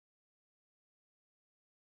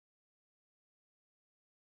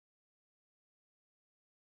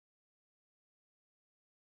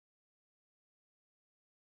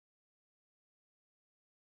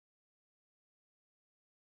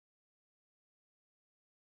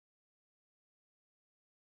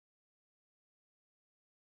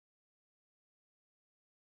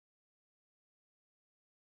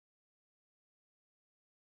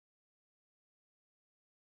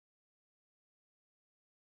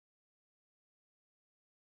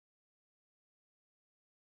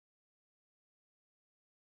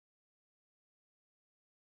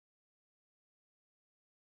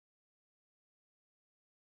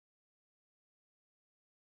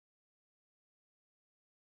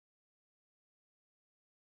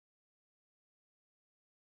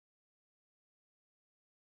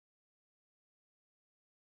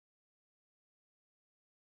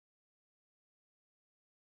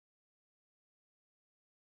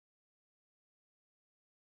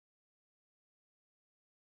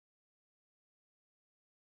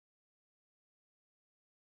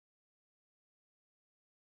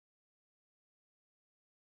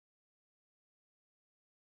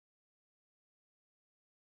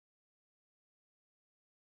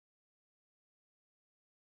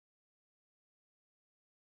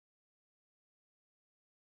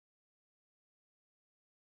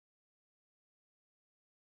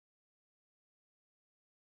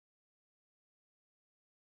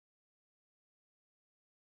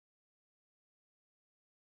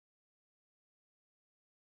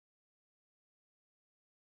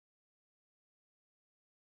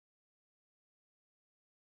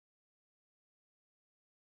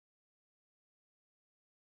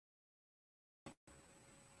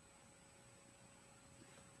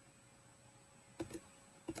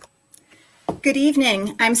Good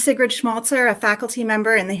evening. I'm Sigrid Schmalzer, a faculty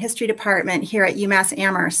member in the History Department here at UMass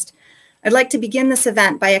Amherst. I'd like to begin this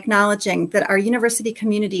event by acknowledging that our university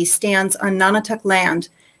community stands on Nonotuck land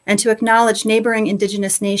and to acknowledge neighboring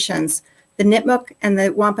indigenous nations, the Nipmuc and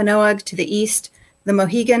the Wampanoag to the east, the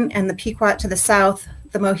Mohegan and the Pequot to the south,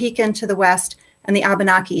 the Mohican to the west, and the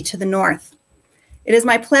Abenaki to the north. It is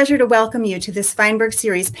my pleasure to welcome you to this Feinberg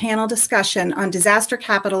Series panel discussion on disaster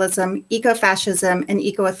capitalism, ecofascism, and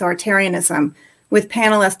ecoauthoritarianism with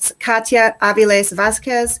panelists Katia Avilés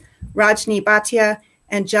Vázquez, Rajani Bhatia,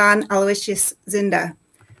 and John Aloysius Zinda.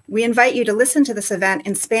 We invite you to listen to this event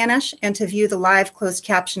in Spanish and to view the live closed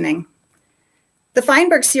captioning. The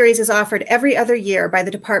Feinberg Series is offered every other year by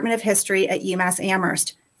the Department of History at UMass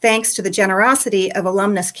Amherst, thanks to the generosity of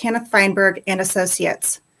alumnus Kenneth Feinberg and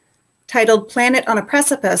Associates. Titled Planet on a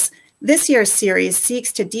Precipice, this year's series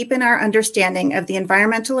seeks to deepen our understanding of the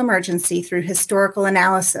environmental emergency through historical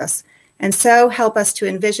analysis, and so help us to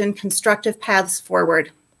envision constructive paths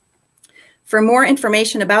forward. For more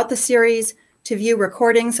information about the series, to view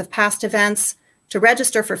recordings of past events, to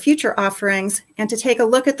register for future offerings, and to take a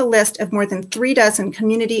look at the list of more than 36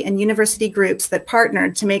 community and university groups that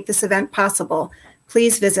partnered to make this event possible,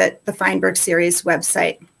 please visit the Feinberg Series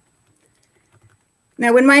website.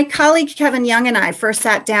 Now, when my colleague Kevin Young and I first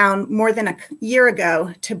sat down more than a year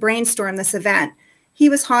ago to brainstorm this event, he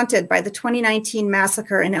was haunted by the 2019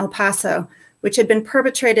 massacre in El Paso, which had been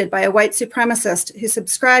perpetrated by a white supremacist who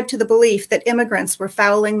subscribed to the belief that immigrants were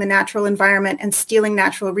fouling the natural environment and stealing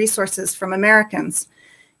natural resources from Americans.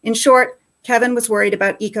 In short, Kevin was worried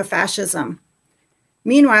about ecofascism.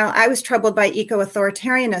 Meanwhile, I was troubled by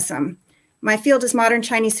ecoauthoritarianism. My field is modern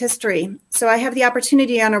Chinese history, so I have the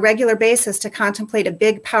opportunity on a regular basis to contemplate a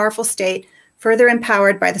big, powerful state further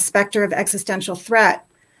empowered by the specter of existential threat.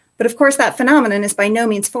 But of course, that phenomenon is by no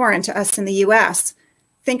means foreign to us in the US.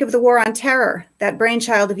 Think of the War on Terror, that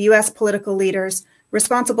brainchild of US political leaders,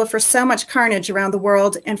 responsible for so much carnage around the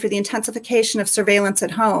world and for the intensification of surveillance at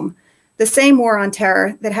home. The same War on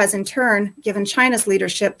Terror that has in turn given China's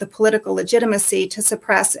leadership the political legitimacy to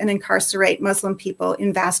suppress and incarcerate Muslim people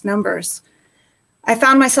in vast numbers. I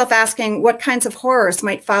found myself asking what kinds of horrors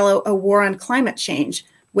might follow a war on climate change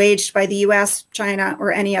waged by the US, China,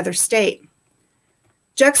 or any other state.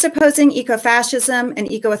 Juxtaposing ecofascism and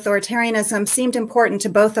ecoauthoritarianism seemed important to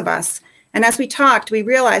both of us, and as we talked, we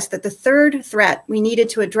realized that the third threat we needed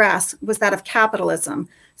to address was that of capitalism,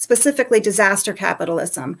 specifically disaster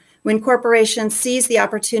capitalism, when corporations seize the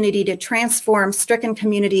opportunity to transform stricken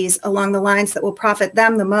communities along the lines that will profit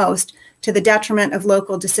them the most to the detriment of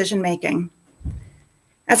local decision-making.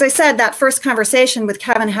 As I said, that first conversation with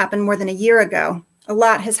Kevin happened more than a year ago. A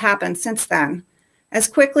lot has happened since then. As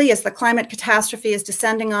quickly as the climate catastrophe is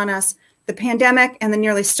descending on us, the pandemic and the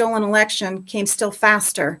nearly stolen election came still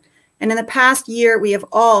faster. And in the past year, we have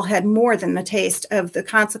all had more than a taste of the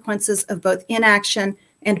consequences of both inaction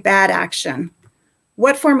and bad action.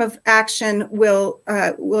 What form of action will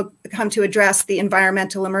come to address the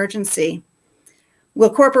environmental emergency?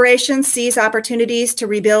 Will corporations seize opportunities to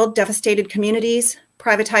rebuild devastated communities,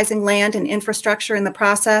 privatizing land and infrastructure in the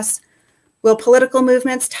process? Will political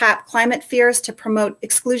movements tap climate fears to promote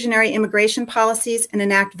exclusionary immigration policies and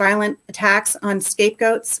enact violent attacks on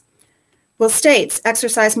scapegoats? Will states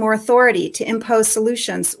exercise more authority to impose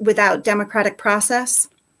solutions without democratic process?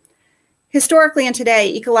 Historically and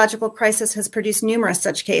today, ecological crisis has produced numerous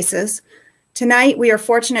such cases. Tonight, we are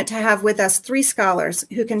fortunate to have with us 3 scholars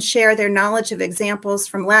who can share their knowledge of examples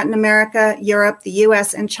from Latin America, Europe, the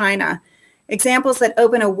US, and China, examples that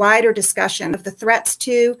open a wider discussion of the threats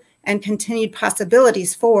to and continued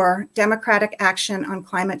possibilities for democratic action on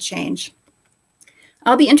climate change.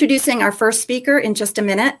 I'll be introducing our first speaker in just a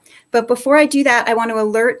minute, but before I do that, I want to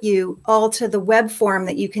alert you all to the web form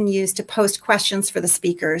that you can use to post questions for the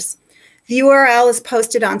speakers. The URL is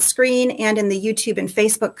posted on screen and in the YouTube and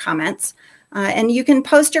Facebook comments, and you can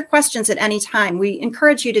post your questions at any time. We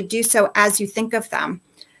encourage you to do so as you think of them.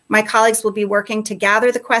 My colleagues will be working to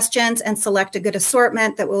gather the questions and select a good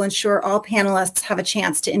assortment that will ensure all panelists have a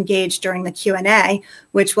chance to engage during the Q&A,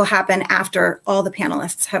 which will happen after all the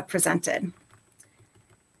panelists have presented.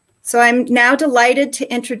 So I'm now delighted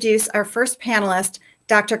to introduce our first panelist,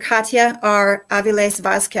 Dr. Katia R. Avilés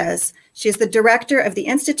Vázquez. She is the director of the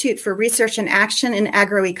Institute for Research and Action in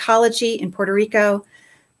Agroecology in Puerto Rico.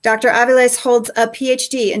 Dr. Avilés holds a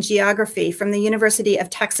PhD in geography from the University of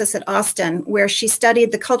Texas at Austin, where she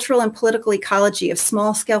studied the cultural and political ecology of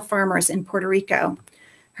small-scale farmers in Puerto Rico.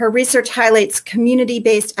 Her research highlights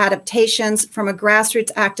community-based adaptations from a grassroots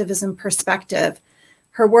activism perspective.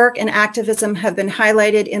 Her work and activism have been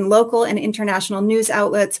highlighted in local and international news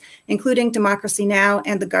outlets, including Democracy Now!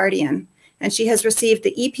 And The Guardian. and she has received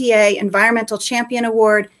the EPA Environmental Champion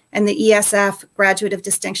Award and the ESF Graduate of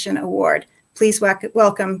Distinction Award. Please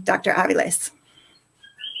welcome Dr. Avilés.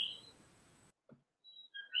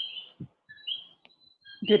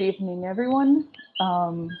 Good evening, everyone.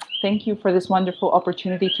 Thank you for this wonderful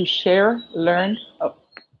opportunity to share, learn. Oh,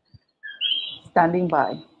 standing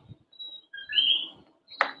by.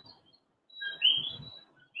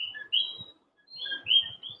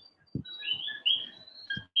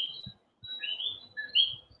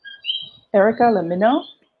 Erica, let me know.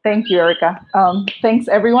 Thank you, Erica. Thanks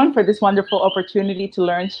everyone for this wonderful opportunity to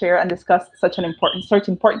learn, share, and discuss such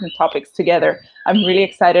important topics together. I'm really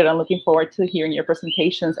excited and looking forward to hearing your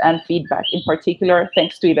presentations and feedback. In particular,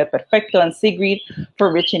 thanks to Ida Perfecto and Sigrid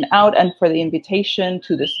for reaching out and for the invitation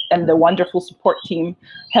to this, and the wonderful support team,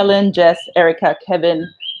 Helen, Jess, Erica,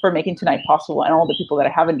 Kevin, for making tonight possible, and all the people that I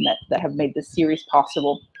haven't met that have made this series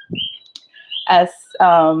possible. As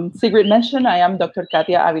Sigrid mentioned, I am Dr.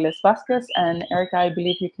 Katia Avilés Vázquez, and Erica, I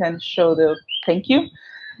believe you can show the thank you.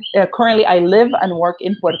 Currently, I live and work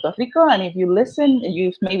in Puerto Rico, and if you listen,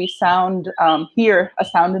 you maybe hear a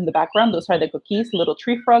sound in the background. Those are the cookies, little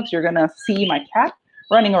tree frogs. You're gonna see my cat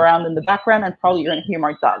running around in the background, and probably you're gonna hear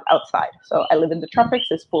my dog outside. So I live in the tropics,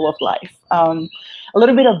 it's full of life. A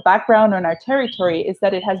little bit of background on our territory is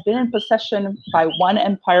that it has been in possession by one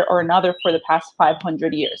empire or another for the past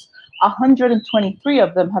 500 years. 123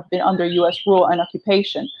 of them have been under US rule and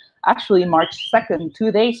occupation. Actually, March 2nd,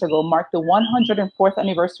 2 days ago, marked the 104th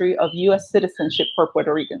anniversary of US citizenship for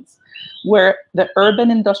Puerto Ricans, where the urban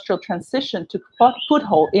industrial transition took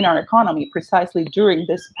foothold in our economy precisely during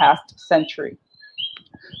this past century.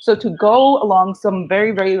 So to go along some very,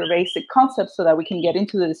 very basic concepts so that we can get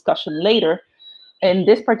into the discussion later, in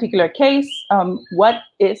this particular case, what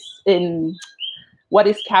is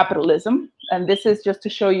capitalism? And this is just to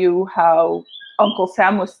show you how Uncle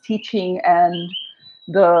Sam was teaching, and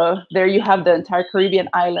there you have the entire Caribbean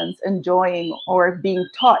islands enjoying or being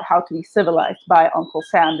taught how to be civilized by Uncle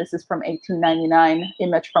Sam. This is from 1899,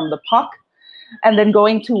 image from the POC. And then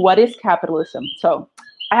going to what is capitalism. So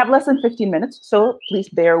I have less than 15 minutes, so please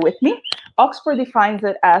bear with me. Oxford defines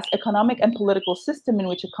it as economic and political system in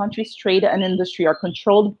which a country's trade and industry are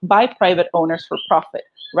controlled by private owners for profit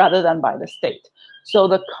rather than by the state. So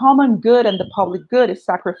the common good and the public good is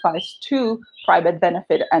sacrificed to private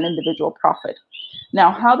benefit and individual profit.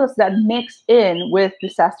 Now, how does that mix in with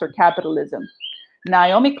disaster capitalism?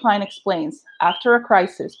 Naomi Klein explains, after a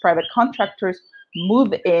crisis, private contractors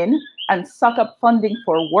move in and suck up funding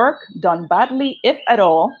for work done badly, if at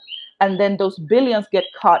all, and then those billions get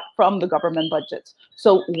cut from the government budgets.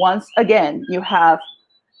 So once again, you have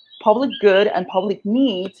public good and public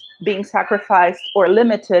needs being sacrificed or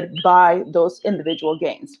limited by those individual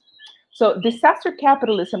gains. So disaster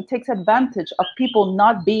capitalism takes advantage of people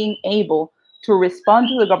not being able to respond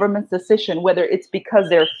to the government's decision, whether it's because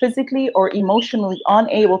they're physically or emotionally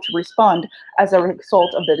unable to respond as a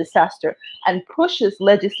result of the disaster, and pushes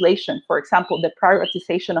legislation, for example, the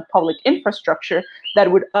privatization of public infrastructure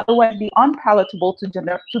that would otherwise be unpalatable to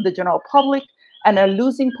the general public and a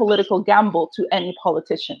losing political gamble to any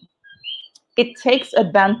politician. It takes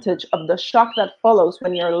advantage of the shock that follows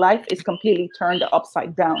when your life is completely turned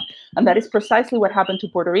upside down. And that is precisely what happened to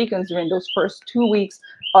Puerto Ricans during those first 2 weeks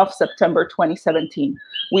of September 2017.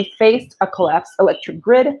 We faced a collapsed electric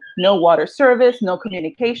grid, no water service, no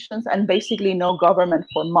communications, and basically no government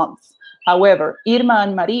for months. However, Irma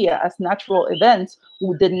and Maria, as natural events,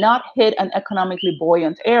 did not hit an economically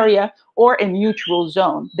buoyant area or a neutral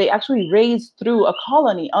zone. They actually raced through a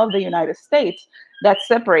colony of the United States that's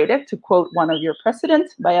separated, to quote one of your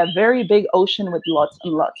presidents, by a very big ocean with lots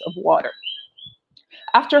and lots of water.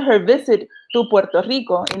 After her visit to Puerto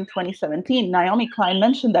Rico in 2017, Naomi Klein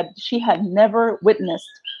mentioned that she had never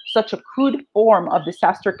witnessed such a crude form of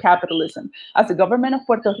disaster capitalism, as the government of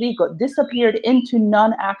Puerto Rico disappeared into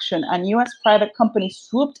non-action and US private companies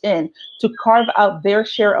swooped in to carve out their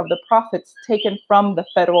share of the profits taken from the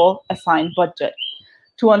federal assigned budget.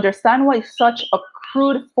 To understand why such a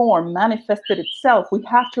crude form manifested itself, we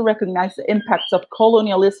have to recognize the impacts of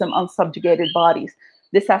colonialism on subjugated bodies.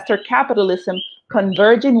 Disaster capitalism,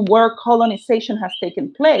 converging where colonization has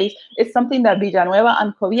taken place, is something that Villanueva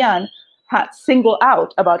and Cobian had singled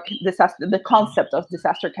out about the concept of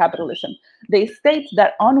disaster capitalism. They state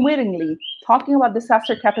that unwittingly, talking about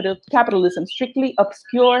disaster capitalism strictly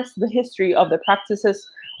obscures the history of the practices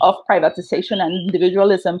of privatization and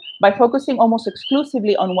individualism by focusing almost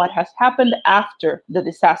exclusively on what has happened after the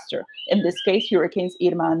disaster, in this case, Hurricanes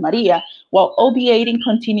Irma and Maria, while obviating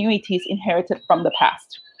continuities inherited from the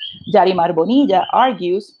past. Yarimar Bonilla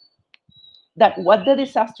argues that what the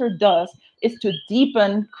disaster does is to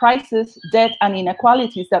deepen crisis, debt, and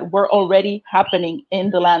inequalities that were already happening in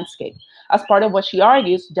the landscape. As part of what she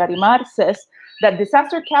argues, Yarimar says that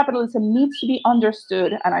disaster capitalism needs to be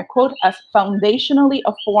understood, and I quote, as foundationally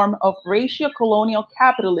a form of ratio-colonial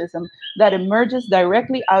capitalism that emerges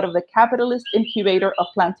directly out of the capitalist incubator of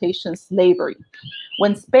plantation slavery.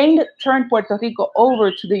 When Spain turned Puerto Rico over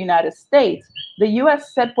to the United States, the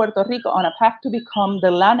US set Puerto Rico on a path to become the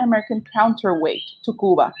Latin American counterweight to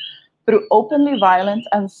Cuba. Through openly violent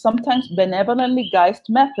and sometimes benevolently guised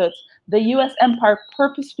methods, the US empire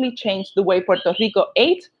purposefully changed the way Puerto Rico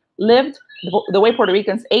lived, the way Puerto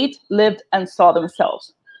Ricans ate, lived, and saw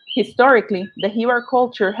themselves. Historically, the Jíbaro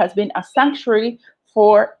culture has been a sanctuary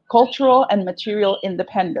for cultural and material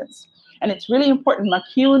independence. And it's really important,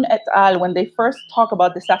 McCune et al., when they first talk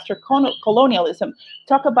about disaster colonialism,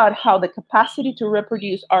 talk about how the capacity to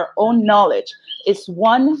reproduce our own knowledge is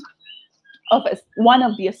one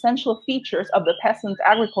of the essential features of the peasant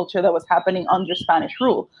agriculture that was happening under Spanish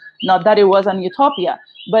rule. Not that it was an utopia,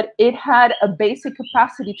 but it had a basic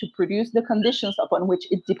capacity to produce the conditions upon which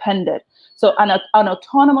it depended. So an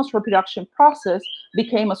autonomous reproduction process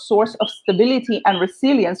became a source of stability and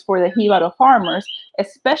resilience for the Jíbaro farmers,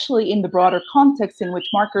 especially in the broader context in which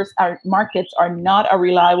markets are not a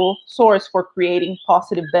reliable source for creating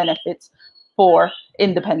positive benefits for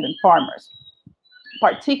independent farmers.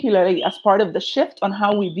 Particularly as part of the shift on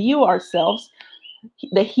how we view ourselves,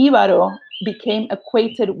 the Jíbaro became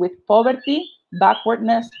equated with poverty,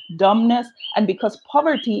 backwardness, dumbness, and because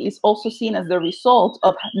poverty is also seen as the result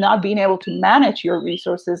of not being able to manage your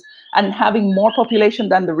resources and having more population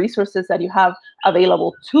than the resources that you have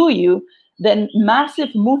available to you, then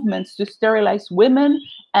massive movements to sterilize women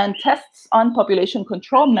and tests on population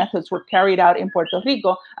control methods were carried out in Puerto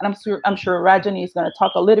Rico. And I'm sure Rajani is going to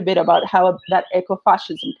talk a little bit about how that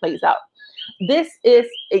ecofascism plays out. This is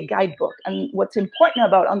a guidebook. And what's important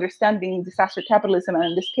about understanding disaster capitalism, and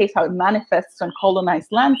in this case, how it manifests on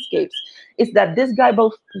colonized landscapes, is that this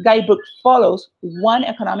guidebook follows one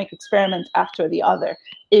economic experiment after the other.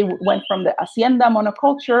 It went from the hacienda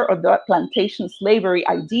monoculture or the plantation slavery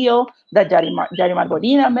ideal that Yarimar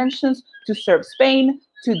Godina mentions to serve Spain,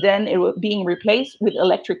 to then it being replaced with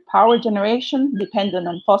electric power generation dependent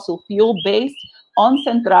on fossil fuel-based on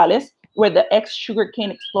centrales, where the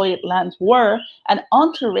ex-sugarcane exploited lands were, and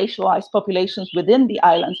onto racialized populations within the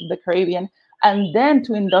islands of the Caribbean, and then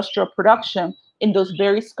to industrial production in those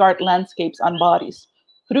very scarred landscapes and bodies.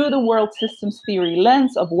 Through the world systems theory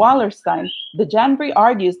lens of Wallerstein, the Janvry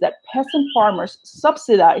argues that peasant farmers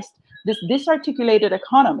subsidized these disarticulated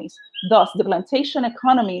economies. Thus, the plantation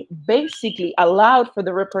economy basically allowed for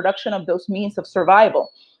the reproduction of those means of survival,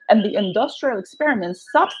 and the industrial experiment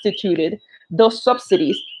substituted those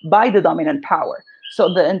subsidies by the dominant power.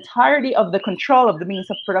 So the entirety of the control of the means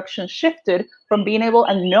of production shifted from being able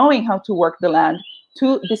and knowing how to work the land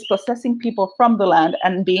to dispossessing people from the land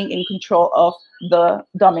and being in control of the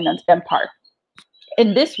dominant empire.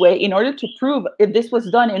 In this way, in order to prove, if this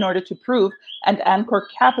was done in order to prove and anchor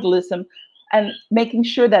capitalism and making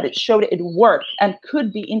sure that it showed it worked and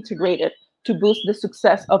could be integrated to boost the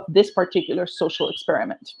success of this particular social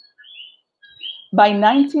experiment. By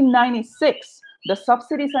 1996, the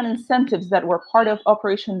subsidies and incentives that were part of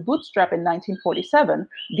Operation Bootstrap in 1947,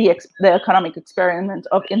 the economic experiment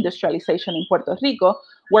of industrialization in Puerto Rico,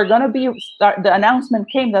 were going to be, the announcement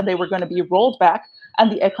came that they were going to be rolled back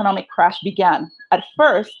and the economic crash began. At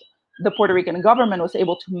first, the Puerto Rican government was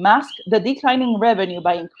able to mask the declining revenue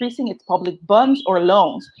by increasing its public bonds or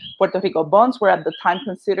loans. Puerto Rico bonds were at the time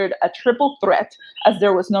considered a triple threat, as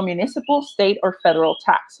there was no municipal, state, or federal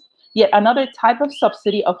tax. Yet another type of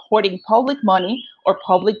subsidy of hoarding public money or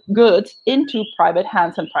public goods into private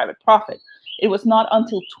hands and private profit. It was not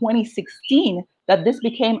until 2016 that this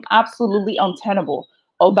became absolutely untenable.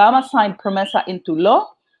 Obama signed Promesa into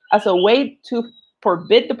law as a way to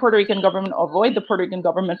forbid the Puerto Rican government, avoid the Puerto Rican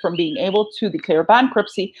government from being able to declare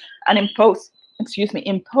bankruptcy and imposed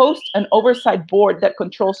an oversight board that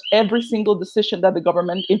controls every single decision that the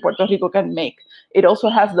government in Puerto Rico can make. It also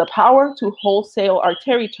has the power to wholesale our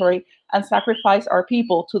territory and sacrifice our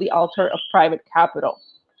people to the altar of private capital.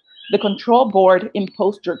 The control board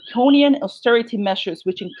imposed draconian austerity measures,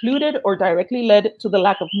 which included or directly led to the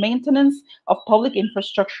lack of maintenance of public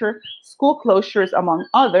infrastructure, school closures, among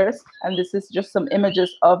others. And this is just some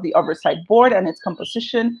images of the oversight board and its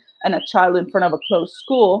composition and a child in front of a closed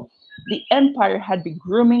school. The empire had been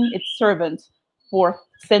grooming its servants for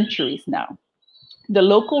centuries now. The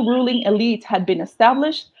local ruling elite had been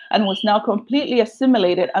established and was now completely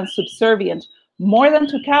assimilated and subservient more than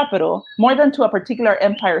to capital, more than to a particular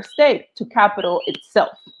empire state, to capital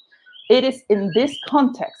itself. It is in this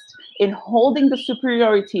context, in holding the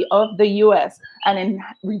superiority of the US and in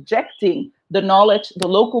rejecting the knowledge, the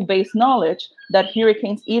local-based knowledge that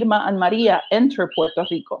Hurricanes Irma and Maria enter Puerto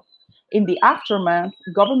Rico. In the aftermath,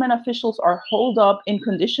 government officials are holed up in in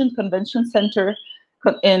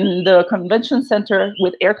the convention center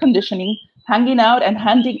with air conditioning, hanging out and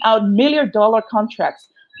handing out million-dollar contracts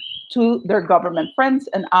to their government friends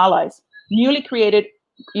and allies. Newly created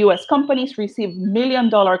US companies receive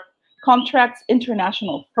million-dollar contracts,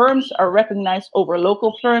 international firms are recognized over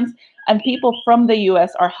local firms, and people from the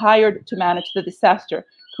US are hired to manage the disaster,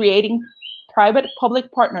 creating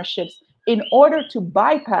private-public partnerships in order to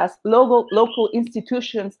bypass local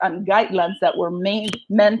institutions and guidelines that were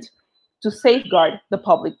meant to safeguard the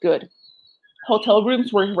public good. Hotel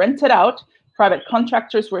rooms were rented out. Private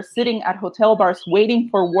contractors were sitting at hotel bars waiting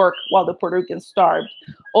for work while the Puerto Ricans starved.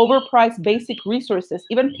 Overpriced basic resources,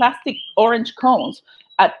 even plastic orange cones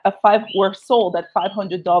were sold at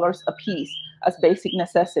 $500 a piece as basic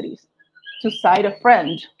necessities. To cite a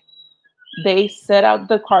friend, they set out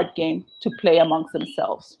the card game to play amongst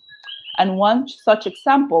themselves. And one such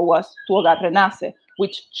example was Tu Hogar Renace,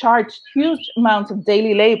 which charged huge amounts of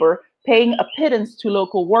daily labor, paying a pittance to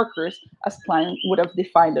local workers, as Klein would have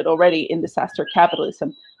defined it already in Disaster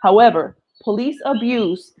Capitalism. However, police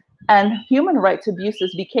abuse and human rights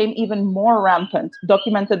abuses became even more rampant,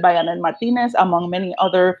 documented by Anel Martinez, among many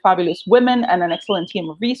other fabulous women and an excellent team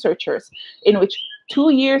of researchers, in which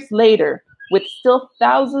 2 years later, with still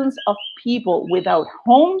thousands of people without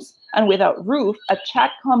homes and without roof, a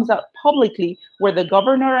chat comes out publicly where the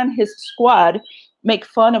governor and his squad make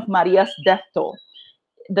fun of Maria's death toll.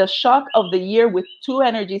 The shock of the year with two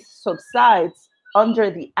energies subsides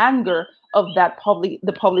under the anger of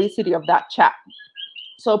the publicity of that chat.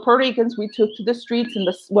 So Puerto Ricans, we took to the streets in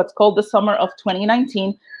what's called the summer of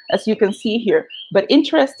 2019, as you can see here. But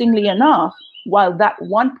interestingly enough, while that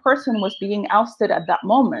one person was being ousted at that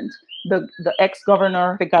moment, the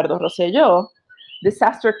ex-governor Ricardo Rosselló,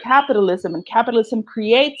 disaster capitalism and capitalism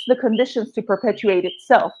creates the conditions to perpetuate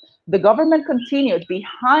itself. The government continued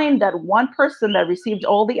behind that one person that received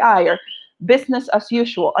all the ire, business as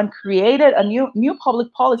usual, and created a new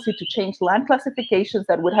public policy to change land classifications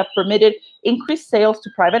that would have permitted increased sales to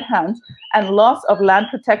private hands and loss of land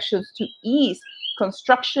protections to ease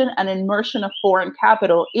construction and immersion of foreign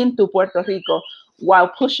capital into Puerto Rico while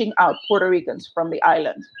pushing out Puerto Ricans from the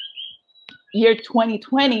island. Year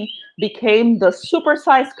 2020 became the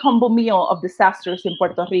supersized combo meal of disasters in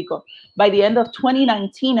Puerto Rico. By the end of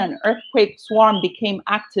 2019, an earthquake swarm became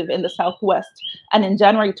active in the southwest, and in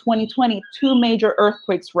January 2020, 2 major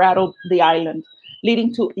earthquakes rattled the island,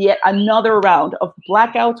 leading to yet another round of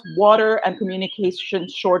blackouts, water, and communication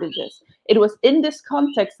shortages. It was in this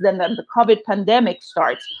context then that the COVID pandemic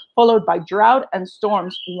starts, followed by drought and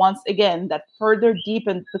storms once again that further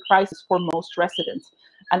deepened the crisis for most residents.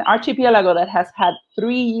 An archipelago that has had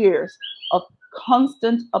 3 years of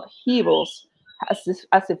constant upheavals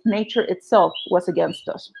as if nature itself was against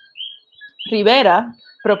us. Rivera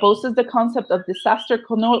proposes the concept of disaster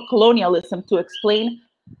colonialism to explain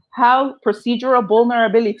how procedural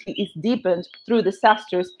vulnerability is deepened through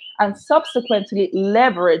disasters and subsequently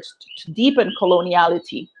leveraged to deepen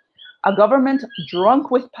coloniality. A government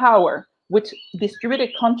drunk with power, which distributed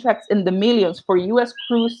contracts in the millions for US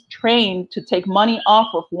crews trained to take money off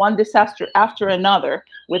of one disaster after another,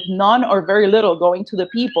 with none or very little going to the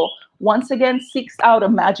people, once again seeks out a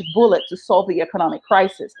magic bullet to solve the economic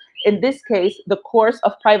crisis. In this case, the course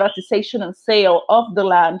of privatization and sale of the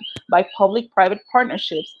land by public-private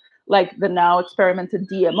partnerships, like the now experimented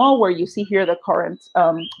DMO, where you see here the current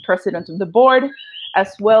president of the board,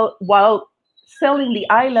 as well, while selling the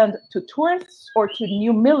island to tourists or to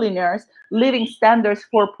new millionaires, living standards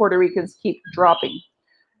for Puerto Ricans keep dropping.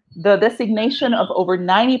 The designation of over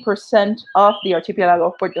 90% of the archipelago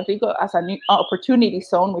of Puerto Rico as a new opportunity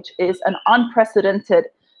zone, which is an unprecedented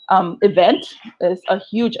event, is a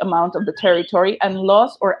huge amount of the territory, and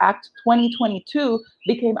Laws or Act 2022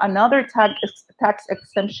 became another tax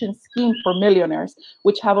exemption scheme for millionaires,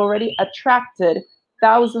 which have already attracted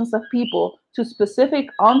thousands of people to specific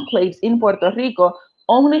enclaves in Puerto Rico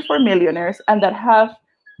only for millionaires and that have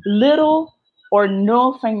little or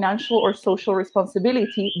no financial or social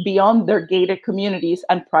responsibility beyond their gated communities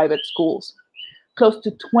and private schools. Close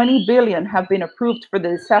to 20 billion have been approved for the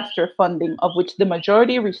disaster funding, of which the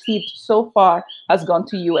majority received so far has gone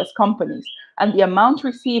to US companies, and the amount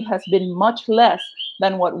received has been much less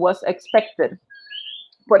than what was expected.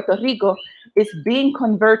 Puerto Rico is being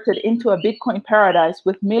converted into a Bitcoin paradise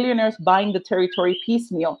with millionaires buying the territory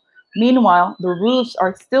piecemeal. Meanwhile, the roofs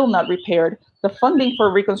are still not repaired, The funding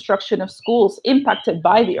for reconstruction of schools impacted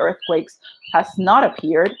by the earthquakes has not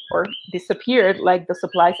appeared or disappeared like the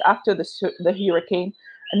supplies after the hurricane.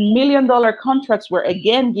 And million-dollar contracts were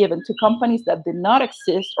again given to companies that did not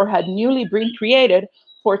exist or had newly been created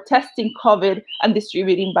for testing COVID and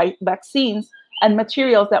distributing vaccines and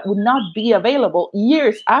materials that would not be available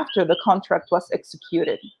years after the contract was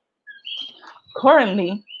executed.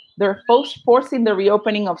 Currently, there are folks forcing the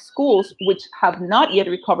reopening of schools which have not yet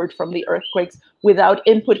recovered from the earthquakes without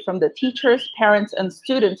input from the teachers, parents, and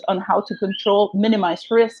students on how to control, minimize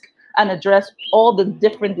risk, and address all the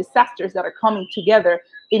different disasters that are coming together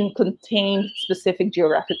in contained specific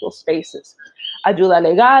geographical spaces. Ayuda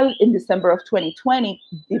Legal, in December of 2020,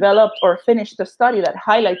 developed or finished a study that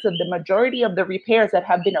highlights that the majority of the repairs that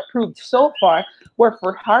have been approved so far were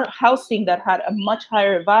for housing that had a much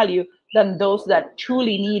higher value than those that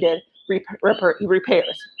truly needed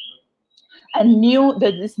repairs. And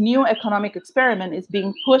this new economic experiment is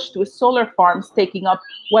being pushed with solar farms taking up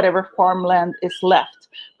whatever farmland is left,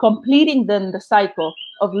 completing then the cycle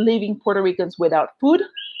of leaving Puerto Ricans without food,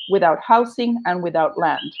 without housing, and without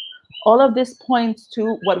land. All of this points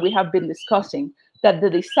to what we have been discussing, that the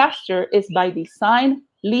disaster is by design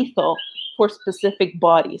lethal for specific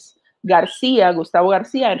bodies. Gustavo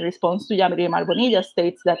Garcia, in response to Yamiri Bonilla,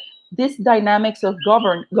 states that these dynamics of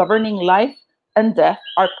governing life and death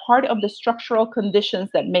are part of the structural conditions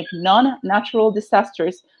that make non-natural disaster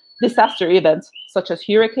events, such as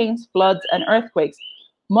hurricanes, floods, and earthquakes,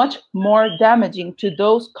 much more damaging to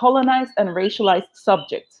those colonized and racialized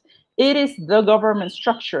subjects. It is the government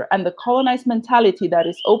structure and the colonized mentality that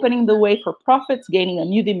is opening the way for profits gaining a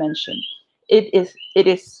new dimension. It is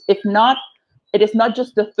not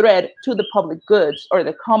just the threat to the public goods or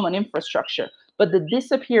the common infrastructure, but the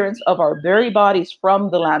disappearance of our very bodies from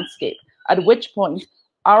the landscape, at which point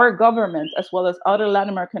our government, as well as other Latin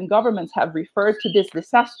American governments, have referred to these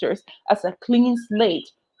disasters as a clean slate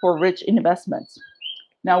for rich investments.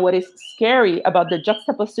 Now, what is scary about the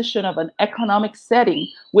juxtaposition of an economic setting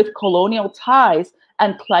with colonial ties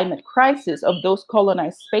and climate crisis of those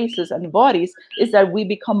colonized spaces and bodies is that we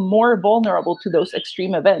become more vulnerable to those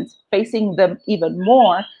extreme events, facing them even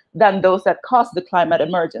more than those that caused the climate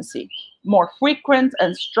emergency. More frequent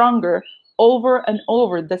and stronger, over and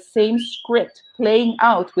over, the same script playing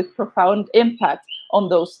out with profound impact on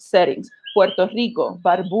those settings. Puerto Rico,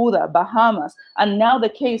 Barbuda, Bahamas, and now the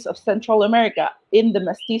case of Central America in the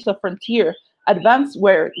Mestizo frontier,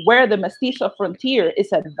 where the Mestizo frontier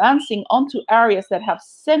is advancing onto areas that have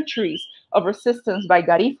centuries of resistance by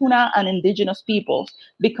Garifuna and indigenous peoples,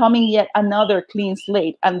 becoming yet another clean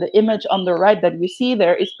slate. And the image on the right that you see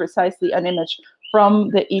there is precisely an image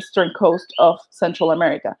from the eastern coast of Central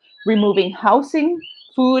America, removing housing,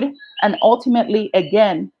 food, and ultimately,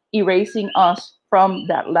 again, erasing us from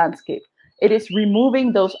that landscape. It is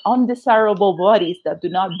removing those undesirable bodies that do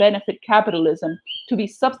not benefit capitalism to be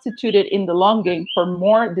substituted in the long game for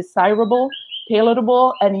more desirable,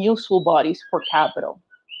 palatable, and useful bodies for capital.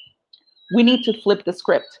 We need to flip the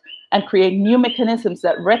script and create new mechanisms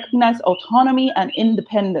that recognize autonomy and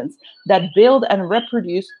independence, that build and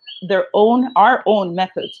reproduce our own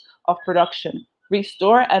methods of production,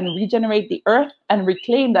 restore and regenerate the earth, and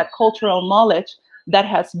reclaim that cultural knowledge that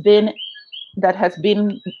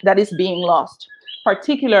is being lost,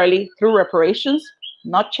 particularly through reparations,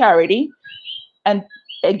 not charity, and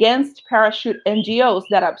against parachute NGOs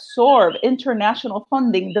that absorb international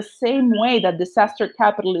funding the same way that disaster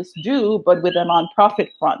capitalists do, but with a nonprofit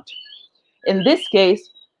front. In this case,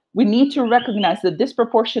 we need to recognize the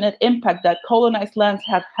disproportionate impact that colonized lands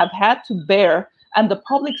have had to bear, and the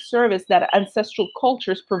public service that ancestral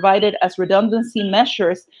cultures provided as redundancy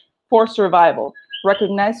measures for survival.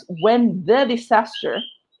 Recognize when the disaster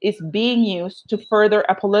is being used to further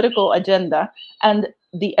a political agenda, and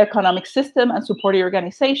the economic system and supporting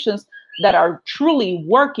organizations that are truly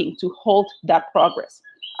working to halt that progress.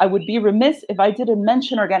 I would be remiss if I didn't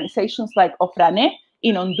mention organizations like Ofrané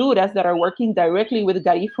in Honduras that are working directly with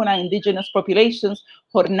Garifuna indigenous populations,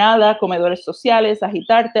 Jornada, Comedores Sociales,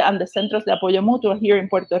 Agitarte, and the Centros de Apoyo Mutuo here in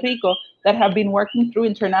Puerto Rico that have been working through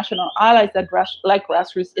international allies that like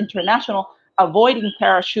Grassroots International, avoiding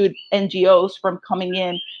parachute NGOs from coming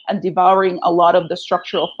in and devouring a lot of the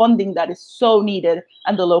structural funding that is so needed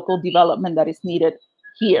and the local development that is needed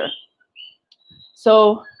here.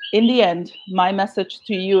 So in the end, my message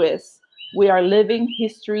to you is, we are living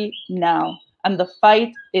history now, and the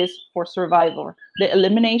fight is for survival. The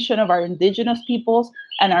elimination of our indigenous peoples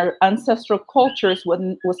and our ancestral cultures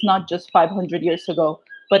was not just 500 years ago,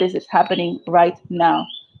 but it is happening right now.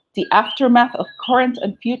 The aftermath of current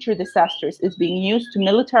and future disasters is being used to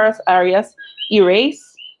militarize areas, erase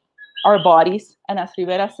our bodies, and as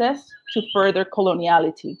Rivera says, to further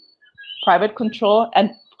coloniality, private control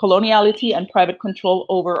and coloniality and private control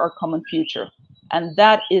over our common future. And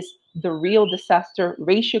that is the real disaster,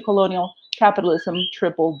 ratio colonial capitalism,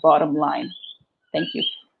 triple bottom line. Thank you.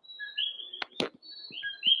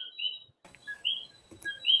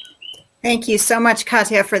 Thank you so much,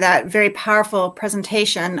 Katia, for that very powerful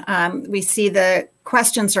presentation. We see the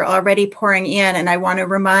questions are already pouring in, and I want to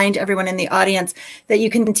remind everyone in the audience that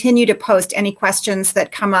you can continue to post any questions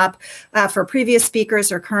that come up for previous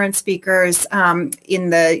speakers or current speakers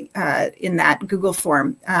in that Google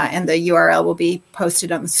form, and the URL will be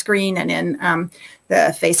posted on the screen and in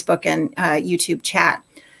the Facebook and YouTube chat.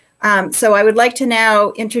 So I would like to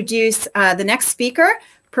now introduce the next speaker,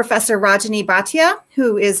 Professor Rajani Bhatia,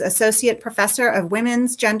 who is Associate Professor of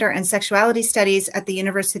Women's, Gender, and Sexuality Studies at the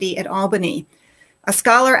University at Albany. A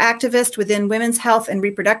scholar activist within women's health and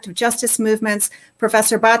reproductive justice movements,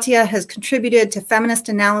 Professor Bhatia has contributed to feminist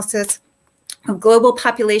analysis of global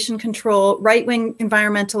population control, right-wing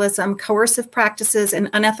environmentalism, coercive practices, and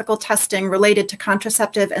unethical testing related to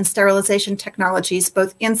contraceptive and sterilization technologies,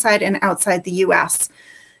 both inside and outside the US.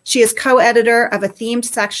 She is co-editor of a themed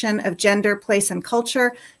section of Gender, Place, and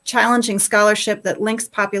Culture, challenging scholarship that links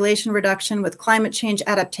population reduction with climate change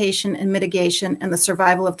adaptation and mitigation and the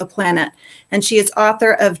survival of the planet. And she is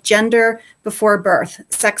author of Gender Before Birth,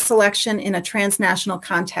 Sex Selection in a Transnational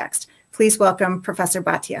Context. Please welcome Professor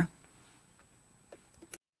Bhatia.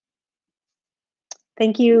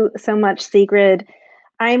 Thank you so much, Sigrid.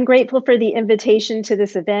 I'm grateful for the invitation to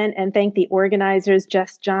this event and thank the organizers,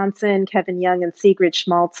 Jess Johnson, Kevin Young, and Sigrid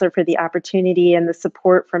Schmalzer for the opportunity and the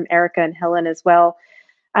support from Erica and Helen as well.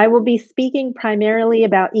 I will be speaking primarily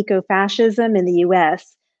about ecofascism in the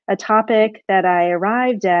US, a topic that I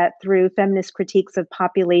arrived at through feminist critiques of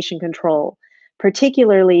population control,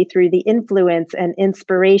 particularly through the influence and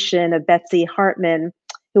inspiration of Betsy Hartman,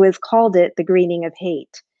 who has called it the greening of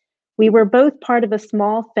hate. We were both part of a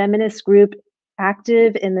small feminist group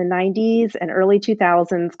active in the 90s and early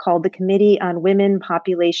 2000s called the Committee on Women,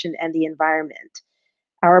 Population, and the Environment.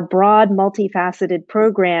 Our broad, multifaceted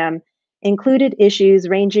program included issues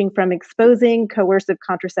ranging from exposing coercive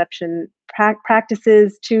contraception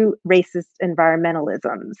practices to racist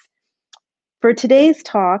environmentalisms. For today's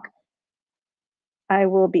talk, I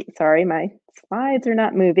will be, sorry, my slides are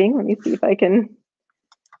not moving. Let me see if I can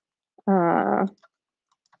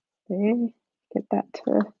get that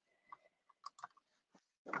to,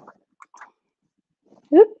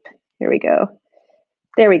 oop, here we go.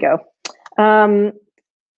 There we go. Yeah,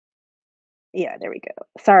 there we go.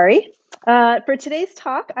 Sorry. For today's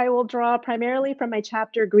talk, I will draw primarily from my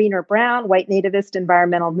chapter, Green or Brown, White Nativist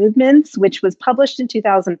Environmental Movements, which was published in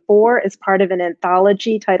 2004 as part of an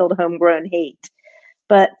anthology titled Homegrown Hate.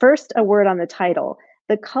 But first, a word on the title.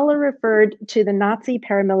 The color referred to the Nazi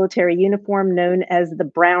paramilitary uniform known as the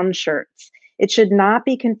brown shirts. It should not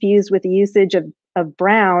be confused with the usage of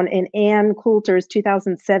brown in Ann Coulter's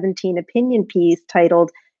 2017 opinion piece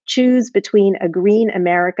titled Choose Between a Green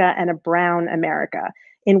America and a Brown America,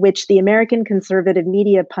 in which the American conservative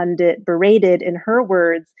media pundit berated, in her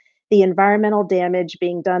words, the environmental damage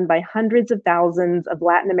being done by hundreds of thousands of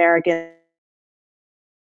Latin Americans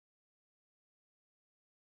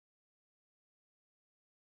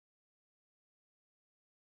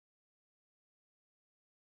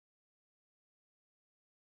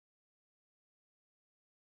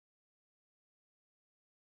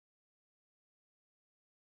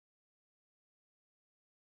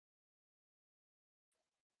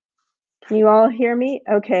Can you all hear me?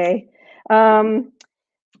 Okay. Sorry,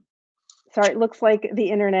 it looks like the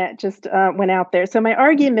internet just went out there. So my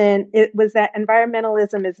argument was that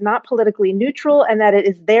environmentalism is not politically neutral, and that it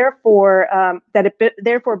is therefore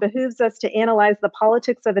therefore behooves us to analyze the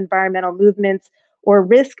politics of environmental movements or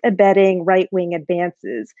risk abetting right-wing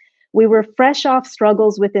advances. We were fresh off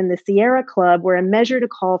struggles within the Sierra Club, where a measure to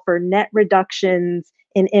call for net reductions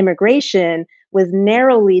in immigration was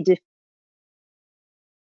narrowly defeated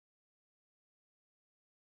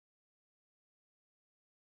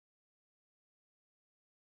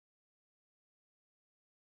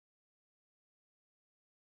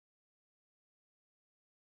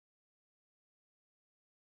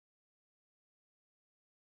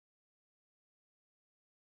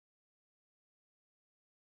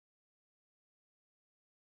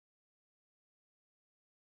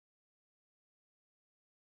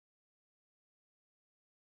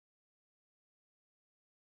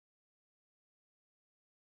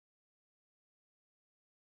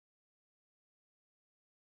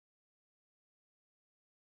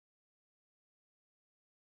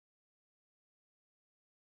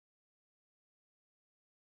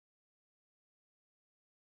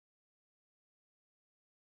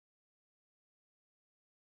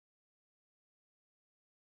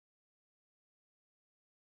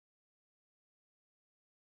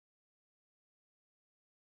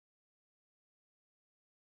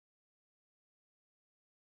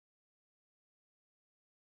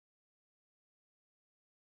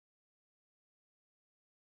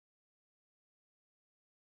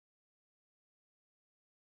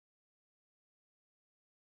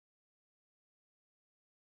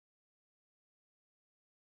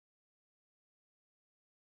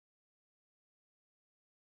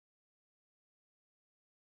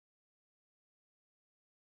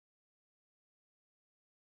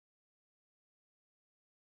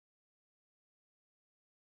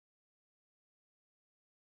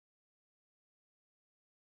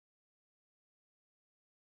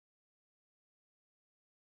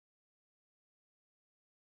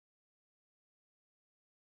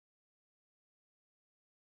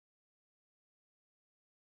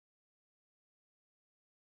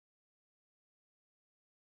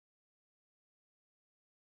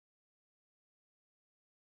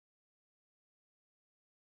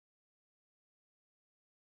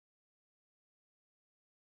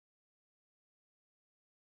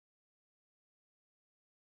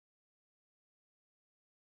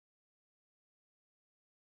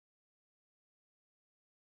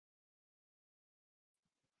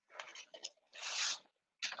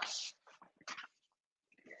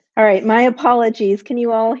All right, my apologies. Can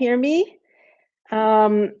you all hear me?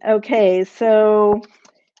 Okay, so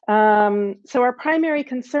our primary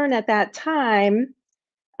concern at that time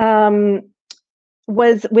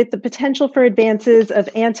was with the potential for advances of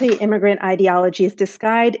anti-immigrant ideologies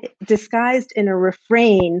disguised in a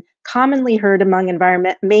refrain commonly heard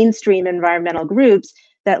among mainstream environmental groups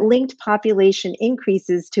that linked population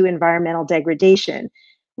increases to environmental degradation.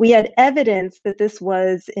 We had evidence that this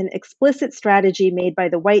was an explicit strategy made by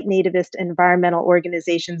the white nativist environmental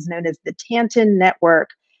organizations known as the Tanton Network.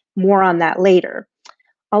 More on that later.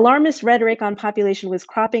 Alarmist rhetoric on population was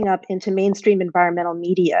cropping up into mainstream environmental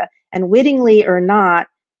media, and wittingly or not,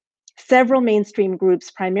 several mainstream groups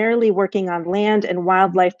primarily working on land and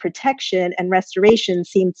wildlife protection and restoration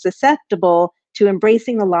seemed susceptible to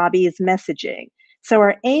embracing the lobby's messaging. So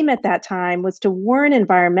our aim at that time was to warn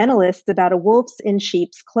environmentalists about a wolf in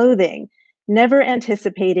sheep's clothing, never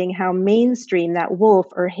anticipating how mainstream that wolf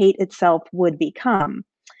or hate itself would become.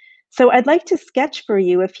 So I'd like to sketch for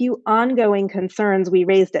you a few ongoing concerns we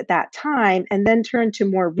raised at that time, and then turn to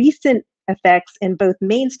more recent effects in both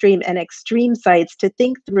mainstream and extreme sites to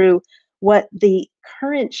think through what the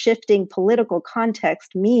current shifting political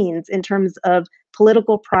context means in terms of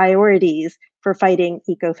political priorities for fighting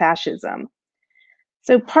ecofascism.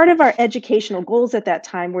 So part of our educational goals at that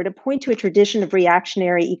time were to point to a tradition of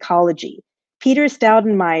reactionary ecology. Peter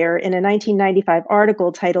Staudenmeier, in a 1995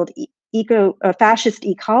 article titled Fascist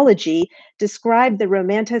Ecology, described the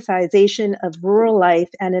romanticization of rural life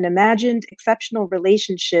and an imagined exceptional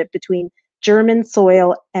relationship between German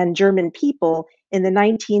soil and German people in the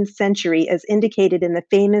 19th century as indicated in the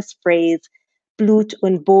famous phrase, Blut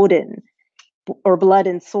und Boden, or blood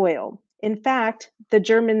and soil. In fact, the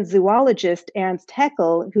German zoologist Ernst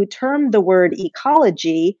Haeckel, who termed the word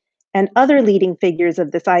ecology, and other leading figures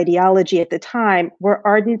of this ideology at the time were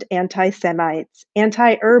ardent anti-Semites,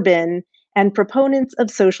 anti-urban, and proponents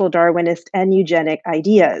of social Darwinist and eugenic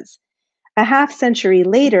ideas. A half century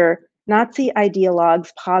later, Nazi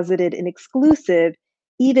ideologues posited an exclusive,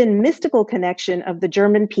 even mystical connection of the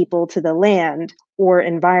German people to the land or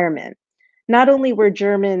environment. Not only were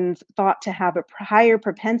Germans thought to have a higher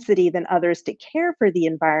propensity than others to care for the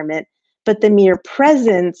environment, but the mere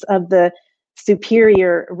presence of the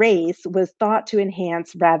superior race was thought to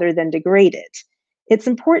enhance rather than degrade it. It's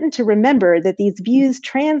important to remember that these views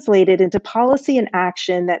translated into policy and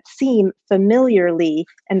action that seem familiarly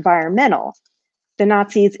environmental. The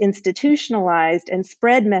Nazis institutionalized and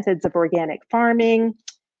spread methods of organic farming,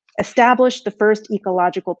 established the first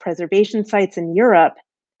ecological preservation sites in Europe,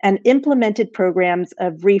 and implemented programs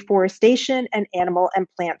of reforestation and animal and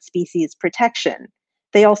plant species protection.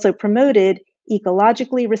 They also promoted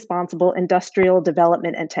ecologically responsible industrial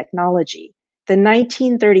development and technology. The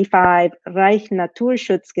 1935 Reich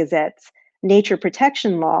Naturschutzgesetz, Nature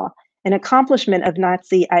Protection Law, an accomplishment of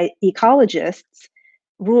Nazi ecologists,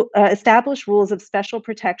 established rules of special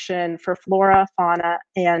protection for flora, fauna,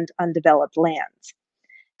 and undeveloped lands.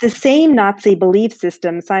 The same Nazi belief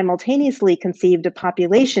system simultaneously conceived a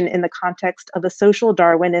population in the context of a social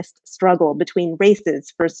Darwinist struggle between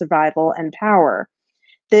races for survival and power.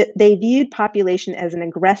 They viewed population as an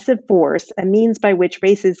aggressive force, a means by which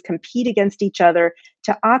races compete against each other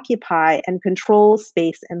to occupy and control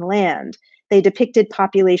space and land. They depicted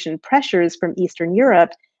population pressures from Eastern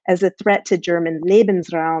Europe as a threat to German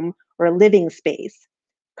Lebensraum, or living space.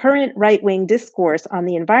 Current right-wing discourse on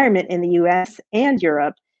the environment in the US and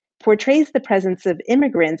Europe portrays the presence of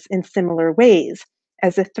immigrants in similar ways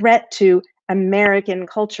as a threat to American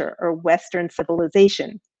culture or Western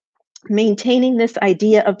civilization, maintaining this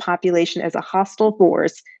idea of population as a hostile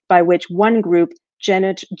force by which one group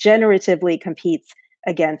generatively competes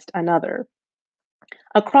against another.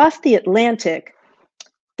 Across the Atlantic,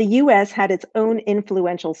 the US had its own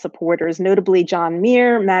influential supporters, notably John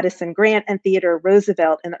Muir, Madison Grant, and Theodore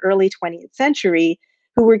Roosevelt in the early 20th century,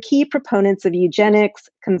 who were key proponents of eugenics,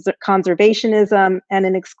 conservationism, and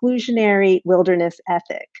an exclusionary wilderness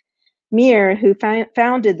ethic. Muir, who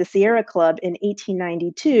founded the Sierra Club in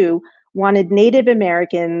 1892, wanted Native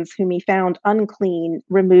Americans, whom he found unclean,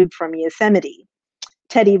 removed from Yosemite.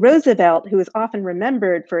 Teddy Roosevelt, who is often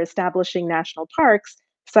remembered for establishing national parks,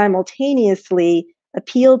 simultaneously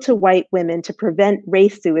appealed to white women to prevent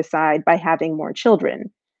race suicide by having more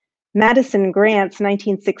children. Madison Grant's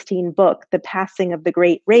 1916 book, The Passing of the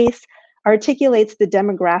Great Race, articulates the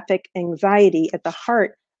demographic anxiety at the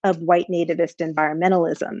heart of white nativist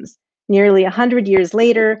environmentalisms. Nearly 100 years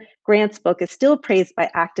later, Grant's book is still praised by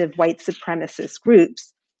active white supremacist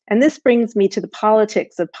groups. And this brings me to the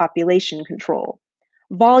politics of population control.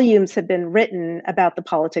 Volumes have been written about the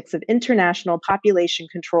politics of international population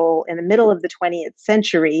control in the middle of the 20th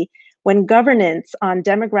century, when governance on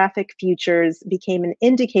demographic futures became an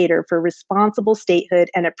indicator for responsible statehood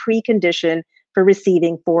and a precondition for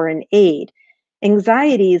receiving foreign aid.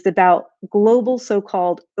 Anxieties about global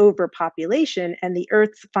so-called overpopulation and the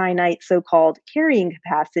Earth's finite so-called carrying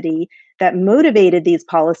capacity that motivated these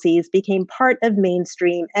policies became part of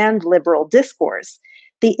mainstream and liberal discourse.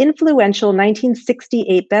 The influential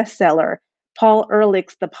 1968 bestseller, Paul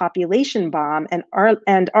Ehrlich's The Population Bomb, and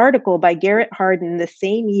article by Garrett Hardin the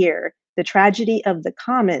same year, The Tragedy of the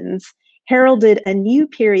Commons, heralded a new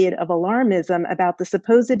period of alarmism about the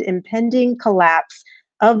supposed impending collapse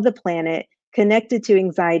of the planet connected to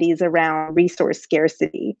anxieties around resource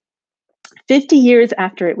scarcity. 50 years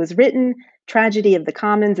after it was written, Tragedy of the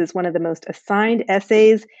Commons is one of the most assigned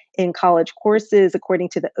essays in college courses according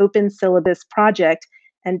to the Open Syllabus Project,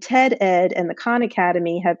 and TED Ed and the Khan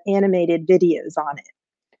Academy have animated videos on it.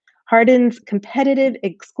 Hardin's competitive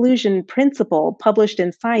exclusion principle, published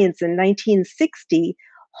in Science in 1960,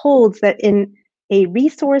 holds that in a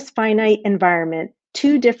resource-finite environment,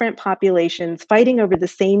 two different populations fighting over the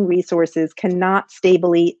same resources cannot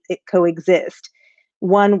stably coexist.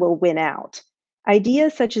 One will win out.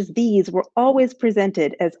 Ideas such as these were always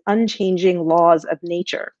presented as unchanging laws of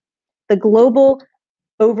nature. The global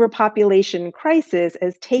overpopulation crisis,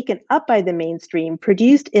 as taken up by the mainstream,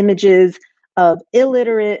 produced images of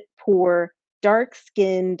illiterate, poor,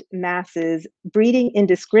 dark-skinned masses breeding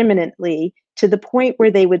indiscriminately to the point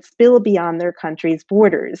where they would spill beyond their country's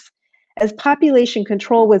borders. As population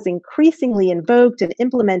control was increasingly invoked and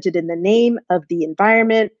implemented in the name of the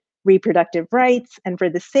environment, reproductive rights, and for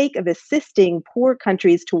the sake of assisting poor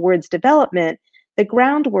countries towards development, the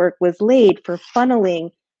groundwork was laid for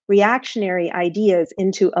funneling reactionary ideas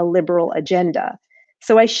into a liberal agenda.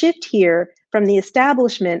 So I shift here from the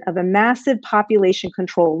establishment of a massive population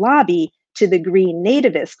control lobby to the green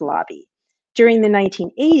nativist lobby. During the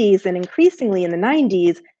 1980s and increasingly in the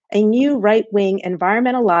 90s, a new right-wing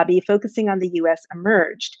environmental lobby focusing on the US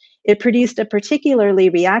emerged. It produced a particularly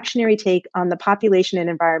reactionary take on the population and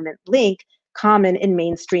environment link common in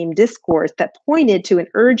mainstream discourse that pointed to an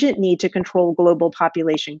urgent need to control global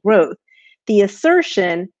population growth. The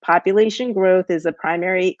assertion population growth is a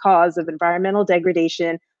primary cause of environmental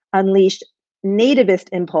degradation unleashed nativist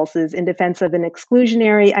impulses in defense of an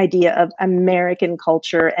exclusionary idea of American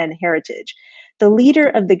culture and heritage. The leader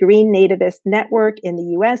of the Green Nativist Network in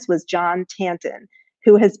the US was John Tanton,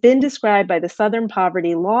 who has been described by the Southern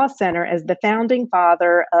Poverty Law Center as the founding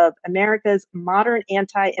father of America's modern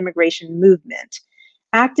anti-immigration movement.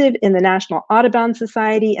 Active in the National Audubon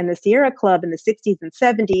Society and the Sierra Club in the 60s and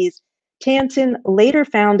 70s, Tanton later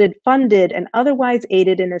founded, funded, and otherwise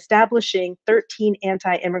aided in establishing 13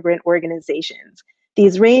 anti-immigrant organizations.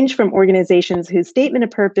 These range from organizations whose statement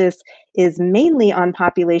of purpose is mainly on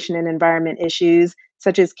population and environment issues,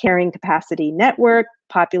 such as Carrying Capacity Network,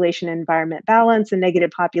 Population and Environment Balance, and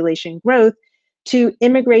Negative Population Growth, to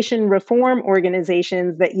immigration reform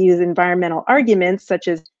organizations that use environmental arguments, such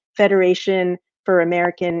as Federation for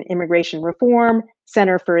American Immigration Reform,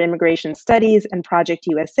 Center for Immigration Studies, and Project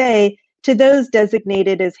USA, to those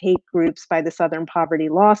designated as hate groups by the Southern Poverty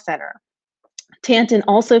Law Center. Tanton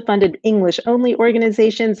also funded English-only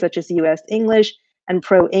organizations such as US English and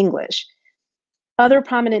Pro-English. Other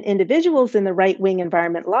prominent individuals in the right-wing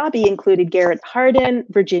environment lobby included Garrett Hardin,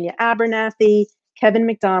 Virginia Abernathy, Kevin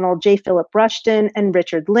McDonald, J. Philip Rushton, and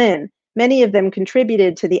Richard Lynn. Many of them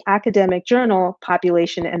contributed to the academic journal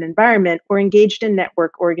Population and Environment or engaged in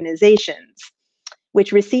network organizations,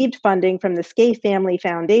 which received funding from the Scaife Family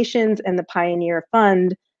Foundations and the Pioneer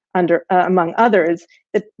Fund, among others.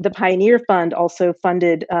 The Pioneer Fund also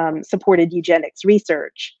supported eugenics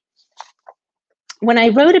research. When I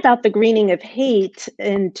wrote about the greening of hate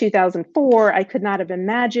in 2004, I could not have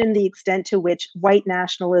imagined the extent to which white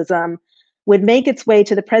nationalism would make its way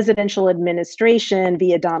to the presidential administration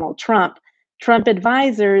via Donald Trump. Trump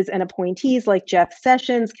advisors and appointees like Jeff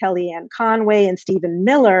Sessions, Kellyanne Conway, and Stephen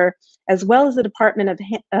Miller, as well as the Department of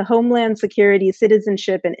Homeland Security,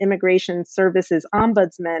 Citizenship, and Immigration Services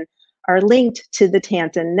Ombudsman, are linked to the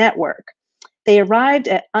Tanton network. They arrived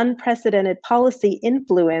at unprecedented policy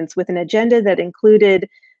influence with an agenda that included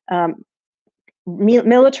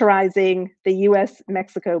militarizing the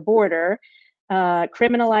US-Mexico border,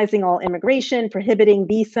 criminalizing all immigration, prohibiting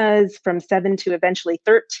visas from 7 to eventually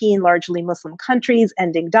 13 largely Muslim countries,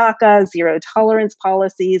 ending DACA, zero tolerance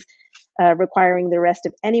policies, requiring the arrest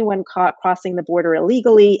of anyone caught crossing the border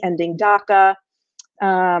illegally, ending DACA.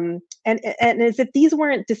 And as if these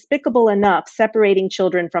weren't despicable enough, separating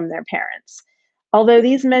children from their parents. Although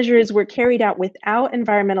these measures were carried out without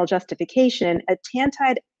environmental justification, a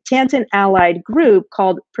Tantan-allied group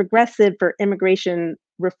called Progressive for Immigration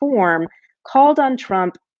Reform called on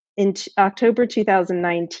Trump in October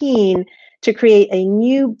 2019 to create a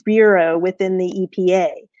new bureau within the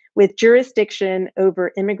EPA with jurisdiction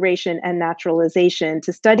over immigration and naturalization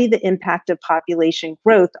to study the impact of population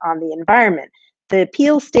growth on the environment. The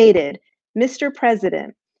appeal stated, Mr.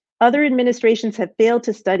 President, other administrations have failed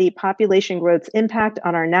to study population growth's impact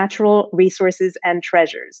on our natural resources and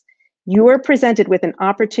treasures. You are presented with an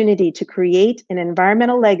opportunity to create an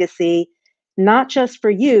environmental legacy, not just for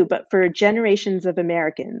you, but for generations of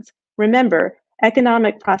Americans. Remember,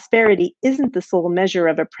 economic prosperity isn't the sole measure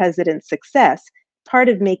of a president's success. Part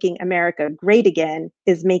of making America great again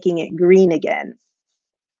is making it green again.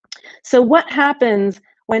 So what happens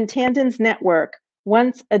when Tantan's network,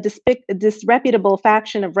 once a disreputable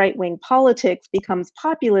faction of right-wing politics, becomes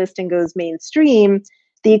populist and goes mainstream?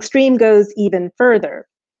 The extreme goes even further.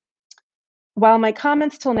 While my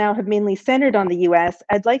comments till now have mainly centered on the US,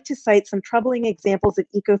 I'd like to cite some troubling examples of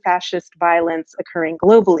eco-fascist violence occurring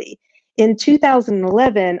globally. In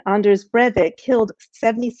 2011, Anders Breivik killed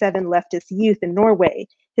 77 leftist youth in Norway.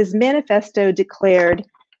 His manifesto declared,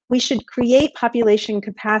 we should create population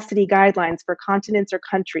capacity guidelines for continents or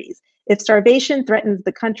countries. If starvation threatens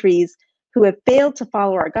the countries who have failed to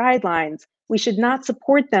follow our guidelines, we should not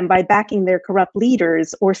support them by backing their corrupt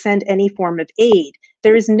leaders or send any form of aid.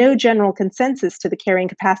 There is no general consensus to the carrying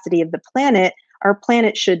capacity of the planet. Our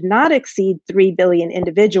planet should not exceed 3 billion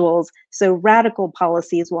individuals, so radical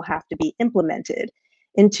policies will have to be implemented.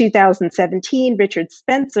 In 2017, Richard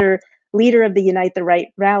Spencer, leader of the Unite the Right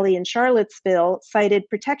rally in Charlottesville, cited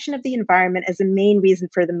protection of the environment as a main reason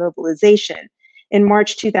for the mobilization. In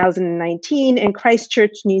March 2019, in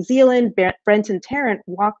Christchurch, New Zealand, Brenton Tarrant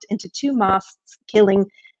walked into 2 mosques, killing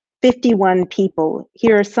 51 people.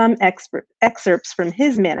 Here are some excerpts from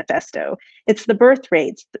his manifesto. It's the birth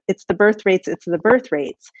rates, it's the birth rates, it's the birth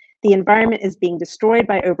rates. The environment is being destroyed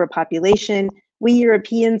by overpopulation. We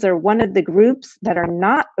Europeans are one of the groups that are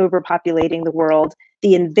not overpopulating the world.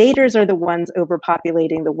 The invaders are the ones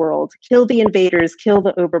overpopulating the world. Kill the invaders, kill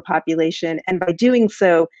the overpopulation, and by doing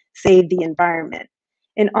so, save the environment.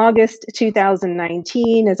 In August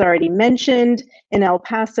 2019, as already mentioned, in El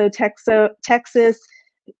Paso, Texas,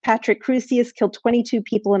 Patrick Crusius killed 22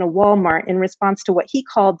 people in a Walmart in response to what he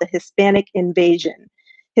called the Hispanic invasion.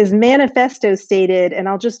 His manifesto stated, and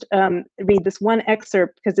I'll just read this one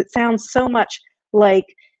excerpt because it sounds so much like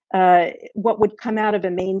what would come out of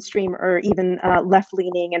a mainstream or even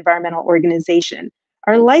left-leaning environmental organization.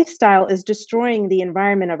 Our lifestyle is destroying the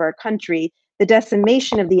environment of our country. The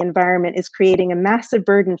decimation of the environment is creating a massive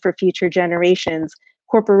burden for future generations.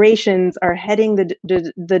 Corporations are heading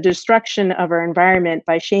the destruction of our environment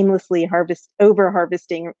by shamelessly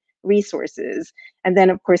over-harvesting resources. And then,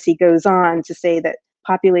 of course, he goes on to say that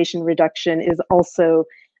population reduction is also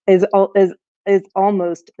is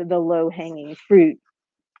almost the low-hanging fruit,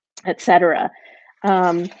 etc.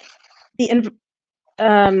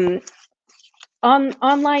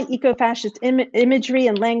 Online eco-fascist imagery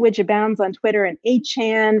and language abounds on Twitter and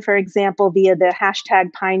 8chan, for example, via the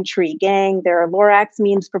hashtag Pine Tree Gang. There are Lorax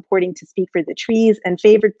memes purporting to speak for the trees and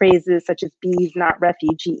favorite phrases such as bees, not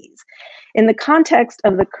refugees. In the context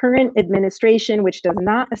of the current administration, which does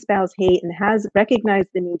not espouse hate and has recognized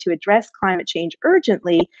the need to address climate change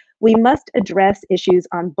urgently, we must address issues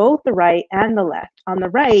on both the right and the left. On the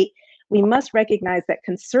right, we must recognize that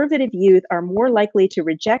conservative youth are more likely to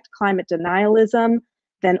reject climate denialism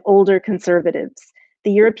than older conservatives.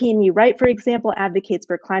 The European New Right, for example, advocates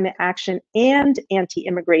for climate action and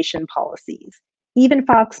anti-immigration policies. Even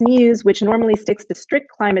Fox News, which normally sticks to strict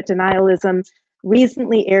climate denialism,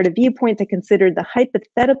 recently aired a viewpoint that considered the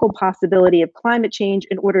hypothetical possibility of climate change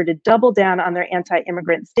in order to double down on their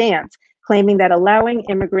anti-immigrant stance, claiming that allowing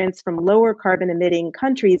immigrants from lower carbon emitting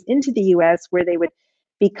countries into the US where they would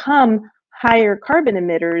become higher carbon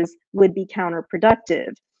emitters would be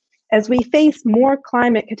counterproductive. As we face more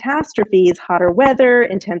climate catastrophes, hotter weather,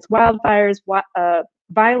 intense wildfires,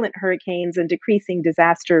 violent hurricanes, and decreasing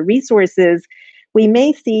disaster resources, we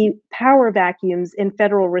may see power vacuums in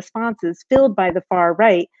federal responses filled by the far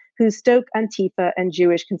right, who stoke Antifa and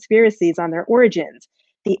Jewish conspiracies on their origins.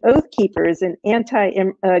 The Oath Keepers, an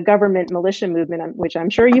anti-government militia movement, which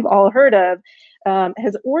I'm sure you've all heard of,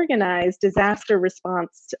 has organized disaster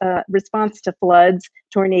response to floods,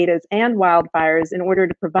 tornadoes, and wildfires in order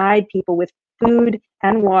to provide people with food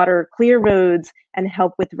and water, clear roads, and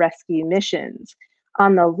help with rescue missions.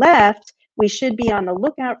 On the left, we should be on the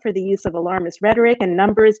lookout for the use of alarmist rhetoric and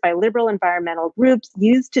numbers by liberal environmental groups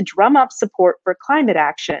used to drum up support for climate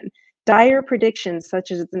action. Dire predictions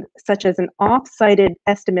such as an off-cited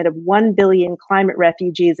estimate of 1 billion climate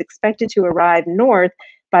refugees expected to arrive north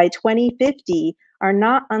by 2050 are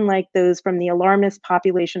not unlike those from the alarmist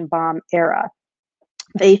population bomb era.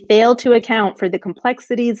 They fail to account for the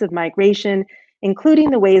complexities of migration, including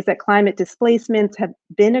the ways that climate displacements have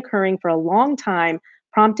been occurring for a long time,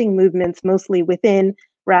 prompting movements mostly within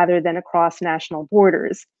rather than across national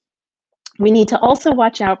borders. We need to also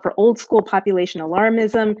watch out for old school population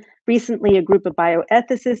alarmism. Recently, a group of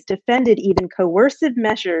bioethicists defended even coercive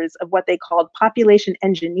measures of what they called population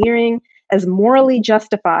engineering as morally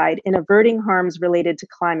justified in averting harms related to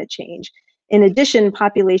climate change. In addition,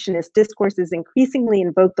 populationist discourses increasingly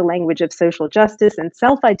invoke the language of social justice and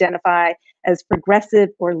self-identify as progressive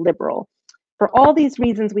or liberal. For all these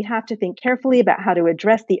reasons, we have to think carefully about how to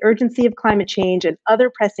address the urgency of climate change and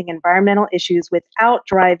other pressing environmental issues without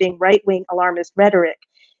driving right-wing alarmist rhetoric.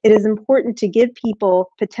 It is important to give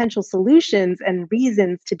people potential solutions and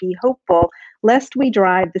reasons to be hopeful, lest we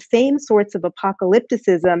drive the same sorts of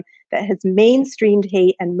apocalypticism that has mainstreamed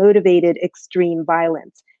hate and motivated extreme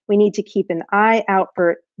violence. We need to keep an eye out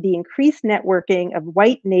for the increased networking of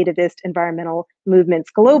white nativist environmental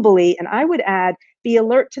movements globally, and I would add, be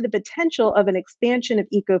alert to the potential of an expansion of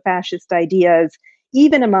eco-fascist ideas,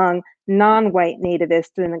 even among non-white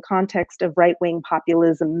nativists in the context of right-wing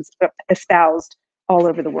populisms espoused all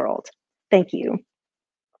over the world. Thank you.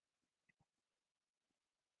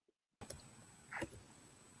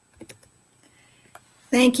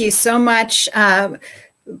 Thank you so much,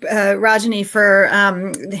 Rajani, for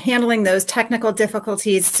handling those technical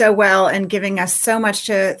difficulties so well and giving us so much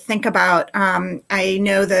to think about. I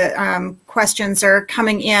know the questions are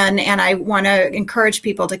coming in, and I want to encourage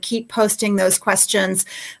people to keep posting those questions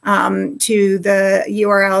to the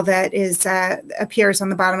URL that is appears on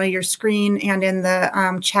the bottom of your screen and in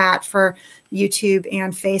the chat for YouTube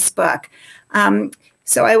and Facebook.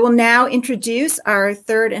 So I will now introduce our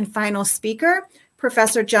third and final speaker.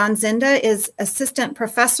 Professor John Zinda is Assistant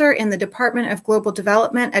Professor in the Department of Global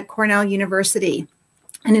Development at Cornell University.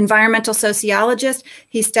 An environmental sociologist,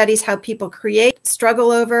 he studies how people create,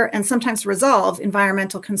 struggle over, and sometimes resolve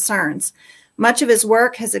environmental concerns. Much of his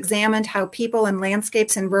work has examined how people and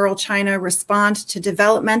landscapes in rural China respond to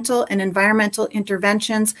developmental and environmental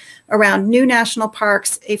interventions around new national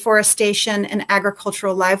parks, afforestation, and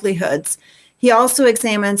agricultural livelihoods. He also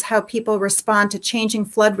examines how people respond to changing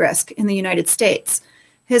flood risk in the United States.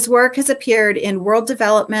 His work has appeared in World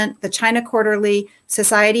Development, the China Quarterly,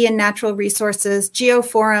 Society and Natural Resources,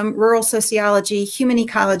 Geoforum, Rural Sociology, Human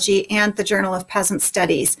Ecology, and the Journal of Peasant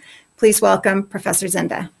Studies. Please welcome Professor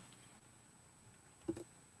Zinda.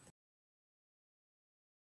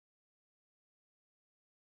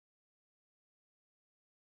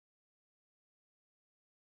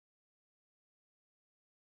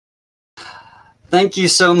 Thank you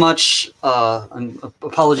so much.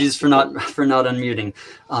 Apologies for not unmuting.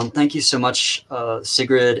 Thank you so much,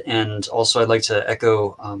 Sigrid, and also I'd like to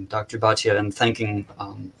echo Dr. Bhatia in thanking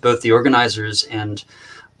both the organizers and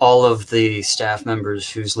all of the staff members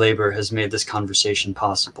whose labor has made this conversation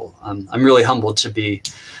possible. I'm really humbled to be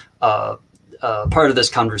part of this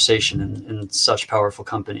conversation in such powerful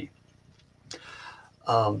company.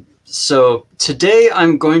 So today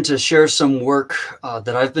I'm going to share some work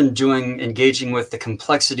that I've been doing engaging with the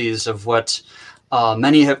complexities of what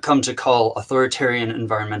many have come to call authoritarian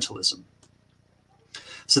environmentalism.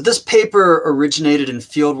 So this paper originated in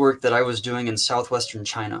fieldwork that I was doing in southwestern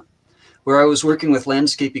China, where I was working with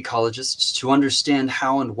landscape ecologists to understand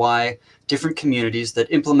how and why different communities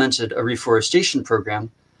that implemented a reforestation program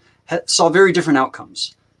saw very different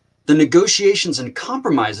outcomes. The negotiations and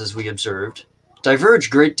compromises we observed diverge a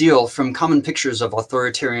great deal from common pictures of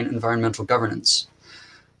authoritarian environmental governance.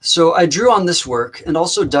 So I drew on this work and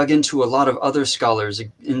also dug into a lot of other scholars'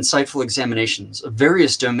 insightful examinations of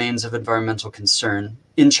various domains of environmental concern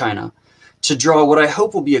in China to draw what I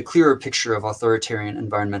hope will be a clearer picture of authoritarian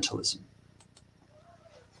environmentalism.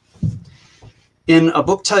 In a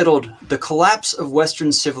book titled The Collapse of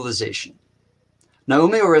Western Civilization,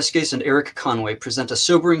 Naomi Oreskes and Eric Conway present a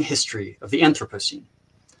sobering history of the Anthropocene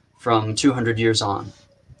from 200 years on.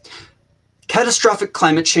 Catastrophic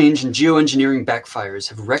climate change and geoengineering backfires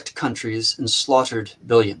have wrecked countries and slaughtered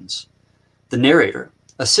billions. The narrator,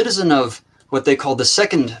 a citizen of what they call the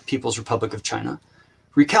Second People's Republic of China,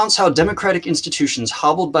 recounts how democratic institutions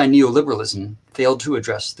hobbled by neoliberalism failed to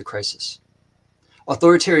address the crisis.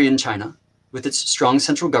 Authoritarian China, with its strong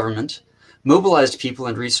central government, mobilized people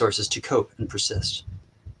and resources to cope and persist.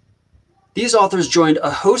 These authors joined a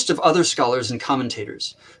host of other scholars and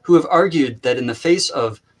commentators who have argued that in the face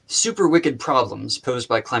of super wicked problems posed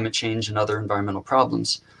by climate change and other environmental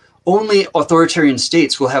problems, Only authoritarian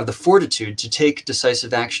states will have the fortitude to take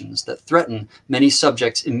decisive actions that threaten many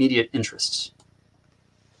subjects' immediate interests.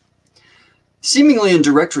 Seemingly in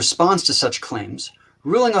direct response to such claims,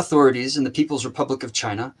 ruling authorities in the People's Republic of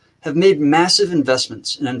China have made massive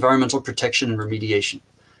investments in environmental protection and remediation,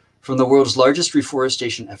 from the world's largest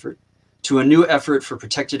reforestation effort to a new effort for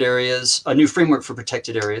protected areas, a new framework for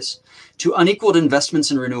protected areas, to unequaled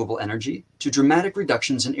investments in renewable energy, to dramatic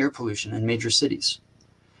reductions in air pollution in major cities.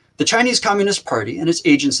 The Chinese Communist Party and its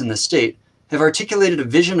agents in the state have articulated a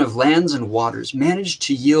vision of lands and waters managed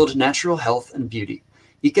to yield natural health and beauty,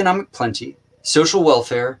 economic plenty, social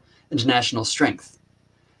welfare, and national strength.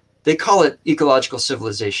 They call it ecological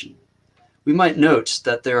civilization. We might note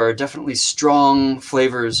that there are definitely strong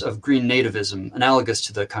flavors of green nativism, analogous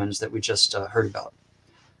to the kinds that we just heard about.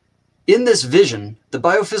 In this vision, the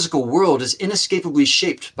biophysical world is inescapably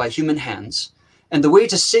shaped by human hands, and the way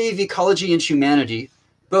to save ecology and humanity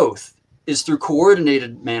both is through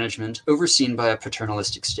coordinated management overseen by a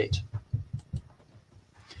paternalistic state.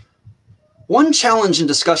 One challenge in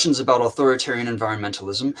discussions about authoritarian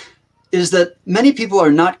environmentalism is that many people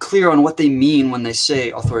are not clear on what they mean when they say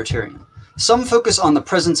authoritarian. Some focus on the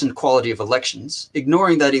presence and quality of elections,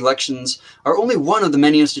 ignoring that elections are only one of the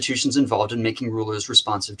many institutions involved in making rulers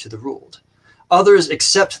responsive to the ruled. Others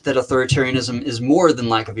accept that authoritarianism is more than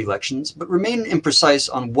lack of elections, but remain imprecise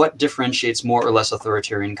on what differentiates more or less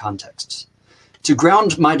authoritarian contexts. To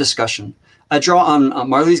ground my discussion, I draw on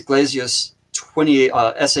Marlise Glasius'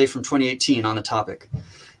 essay from 2018 on the topic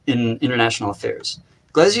in International Affairs.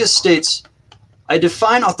 Glasius states, I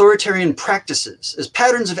define authoritarian practices as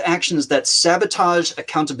patterns of actions that sabotage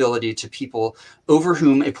accountability to people over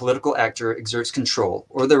whom a political actor exerts control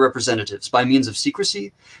or their representatives by means of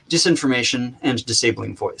secrecy, disinformation, and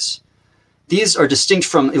disabling voice. These are distinct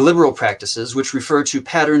from illiberal practices, which refer to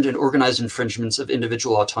patterned and organized infringements of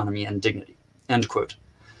individual autonomy and dignity. End quote.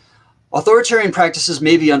 Authoritarian practices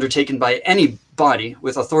may be undertaken by any body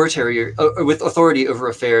with authority over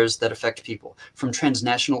affairs that affect people, from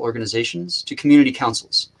transnational organizations to community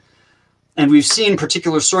councils. And we've seen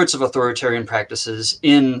particular sorts of authoritarian practices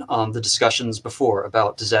in the discussions before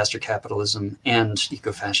about disaster capitalism and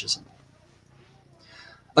ecofascism.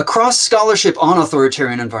 Across scholarship on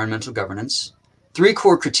authoritarian environmental governance, three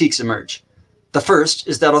core critiques emerge. The first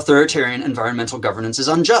is that authoritarian environmental governance is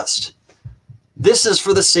unjust. This is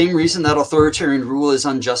for the same reason that authoritarian rule is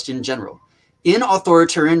unjust in general. In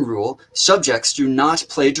authoritarian rule, subjects do not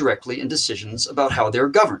play directly in decisions about how they are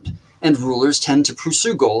governed, and rulers tend to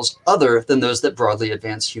pursue goals other than those that broadly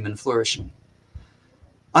advance human flourishing.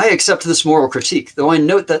 I accept this moral critique, though I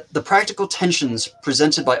note that the practical tensions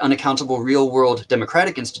presented by unaccountable real-world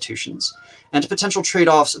democratic institutions and potential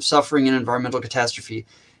trade-offs of suffering and environmental catastrophe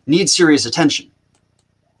need serious attention.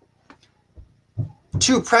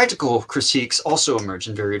 Two practical critiques also emerge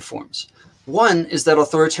in varied forms. One is that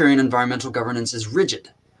authoritarian environmental governance is rigid.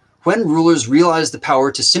 When rulers realize the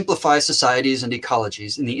power to simplify societies and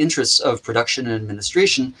ecologies in the interests of production and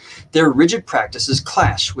administration, their rigid practices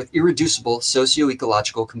clash with irreducible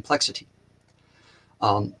socio-ecological complexity.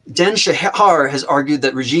 Dan Shahar has argued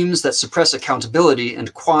that regimes that suppress accountability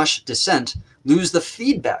and quash dissent lose the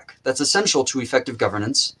feedback that's essential to effective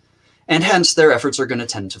governance, and hence their efforts are going to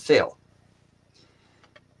tend to fail.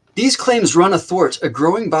 These claims run athwart a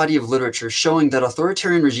growing body of literature showing that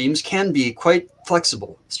authoritarian regimes can be quite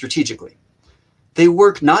flexible strategically. They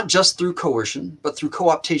work not just through coercion, but through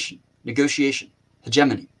co-optation, negotiation,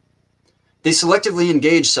 hegemony. They selectively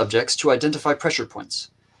engage subjects to identify pressure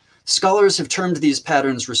points. Scholars have termed these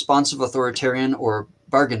patterns responsive authoritarian or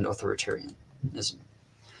bargained authoritarianism.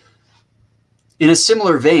 In a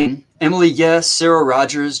similar vein, Emily Ye, Sarah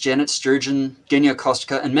Rogers, Janet Sturgeon, Genia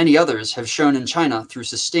Kostka, and many others have shown in China through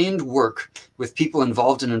sustained work with people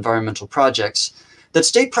involved in environmental projects that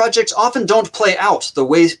state projects often don't play out the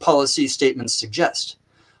way policy statements suggest.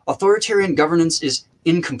 Authoritarian governance is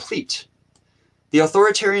incomplete. The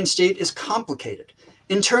authoritarian state is complicated,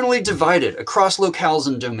 internally divided across locales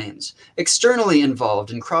and domains, externally involved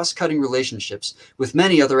in cross-cutting relationships with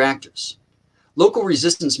many other actors. Local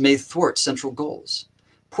resistance may thwart central goals.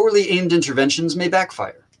 Poorly aimed interventions may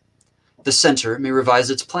backfire. The center may revise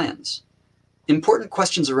its plans. Important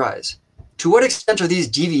questions arise. To what extent are these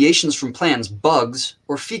deviations from plans bugs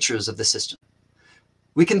or features of the system?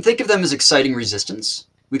 We can think of them as exciting resistance.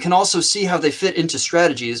 We can also see how they fit into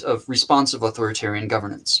strategies of responsive authoritarian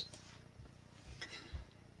governance.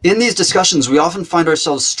 In these discussions, we often find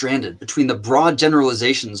ourselves stranded between the broad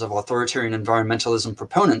generalizations of authoritarian environmentalism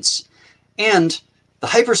proponents and the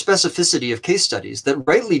hyperspecificity of case studies that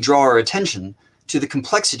rightly draw our attention to the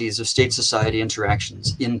complexities of state-society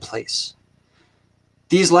interactions in place.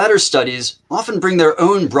 These latter studies often bring their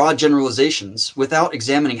own broad generalizations without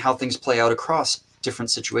examining how things play out across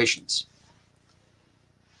different situations.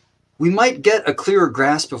 We might get a clearer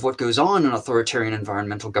grasp of what goes on in authoritarian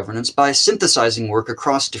environmental governance by synthesizing work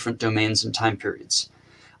across different domains and time periods.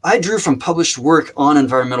 I drew from published work on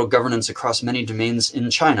environmental governance across many domains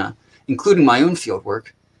in China, including my own fieldwork,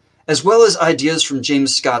 as well as ideas from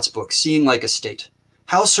James Scott's book, Seeing Like a State: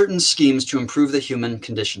 How Certain Schemes to Improve the Human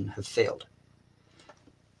Condition Have Failed.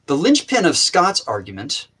 The linchpin of Scott's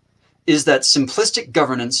argument is that simplistic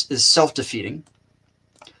governance is self-defeating,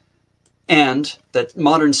 and that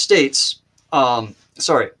modern states, and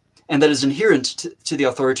that is inherent to the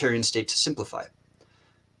authoritarian state to simplify.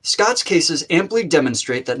 Scott's cases amply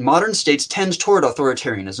demonstrate that modern states tend toward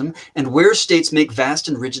authoritarianism, and where states make vast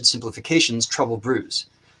and rigid simplifications, trouble brews.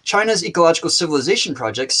 China's ecological civilization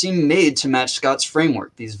projects seem made to match Scott's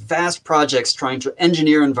framework, these vast projects trying to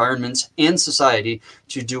engineer environments and society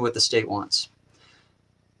to do what the state wants.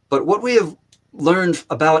 But what we have learned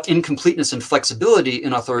about incompleteness and flexibility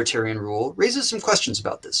in authoritarian rule raises some questions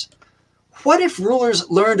about this. What if rulers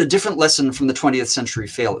learned a different lesson from the 20th century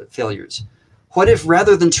failures? What if,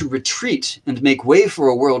 rather than to retreat and make way for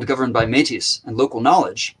a world governed by métis and local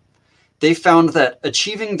knowledge, they found that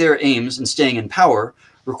achieving their aims and staying in power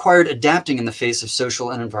required adapting in the face of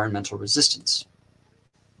social and environmental resistance?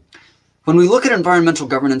 When we look at environmental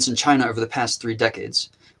governance in China over the past 3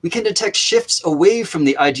 decades, we can detect shifts away from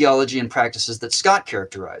the ideology and practices that Scott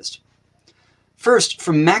characterized. First,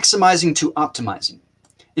 from maximizing to optimizing.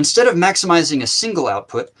 Instead of maximizing a single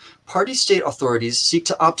output, party-state authorities seek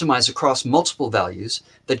to optimize across multiple values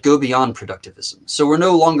that go beyond productivism. So we're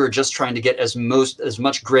no longer just trying to get as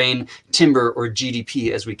much grain, timber, or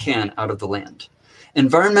GDP as we can out of the land.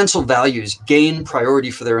 Environmental values gain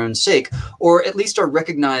priority for their own sake, or at least are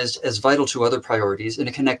recognized as vital to other priorities in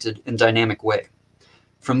a connected and dynamic way.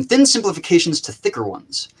 From thin simplifications to thicker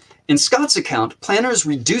ones. In Scott's account, planners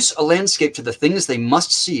reduce a landscape to the things they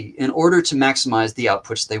must see in order to maximize the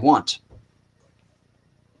outputs they want.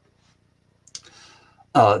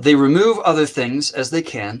 They remove other things as they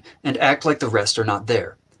can and act like the rest are not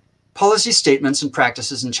there. Policy statements and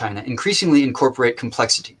practices in China increasingly incorporate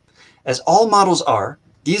complexity. As all models are,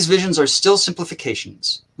 these visions are still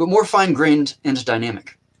simplifications, but more fine-grained and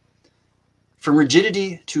dynamic. From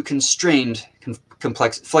rigidity to constrained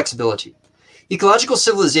flexibility. Ecological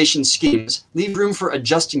civilization schemes leave room for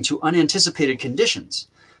adjusting to unanticipated conditions.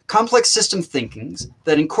 Complex system thinking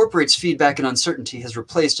that incorporates feedback and uncertainty has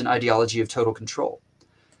replaced an ideology of total control.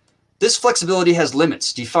 This flexibility has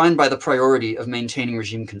limits defined by the priority of maintaining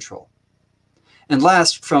regime control. And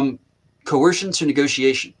last, from coercion to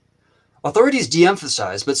negotiation. Authorities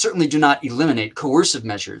de-emphasize, but certainly do not eliminate, coercive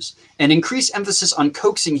measures and increase emphasis on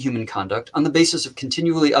coaxing human conduct on the basis of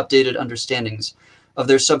continually updated understandings of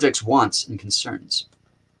their subjects' wants and concerns.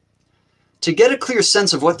 To get a clear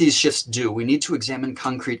sense of what these shifts do, we need to examine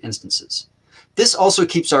concrete instances. This also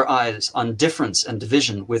keeps our eyes on difference and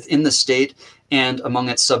division within the state and among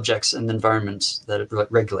its subjects and environments that it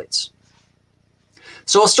regulates.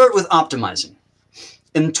 So I'll start with optimizing.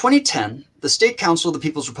 In 2010, the State Council of the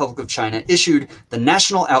People's Republic of China issued the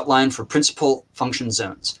National Outline for Principal Function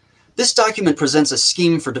Zones. This document presents a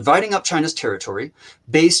scheme for dividing up China's territory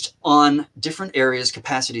based on different areas'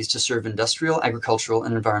 capacities to serve industrial, agricultural,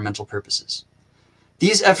 and environmental purposes.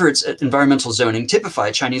 These efforts at environmental zoning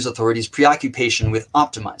typify Chinese authorities' preoccupation with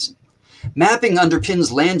optimizing. Mapping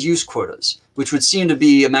underpins land use quotas, which would seem to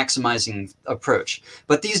be a maximizing approach.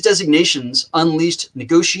 But these designations unleashed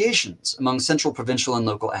negotiations among central, provincial, and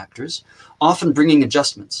local actors, often bringing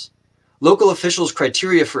adjustments. Local officials'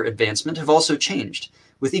 criteria for advancement have also changed,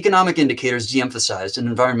 with economic indicators de-emphasized and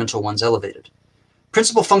environmental ones elevated.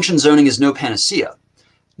 Principal function zoning is no panacea.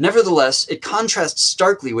 Nevertheless, it contrasts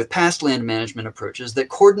starkly with past land management approaches that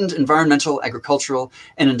cordoned environmental, agricultural,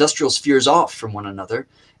 and industrial spheres off from one another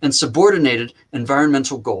and subordinated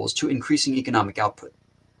environmental goals to increasing economic output.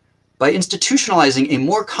 By institutionalizing a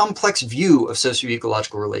more complex view of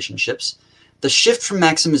socio-ecological relationships, the shift from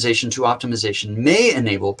maximization to optimization may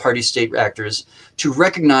enable party-state actors to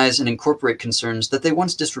recognize and incorporate concerns that they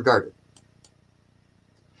once disregarded.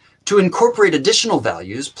 To incorporate additional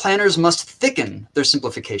values, planners must thicken their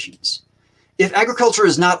simplifications. If agriculture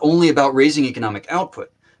is not only about raising economic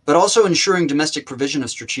output, but also ensuring domestic provision of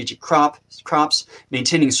strategic crops,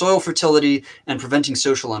 maintaining soil fertility, and preventing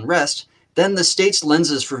social unrest, then the state's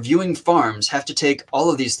lenses for viewing farms have to take all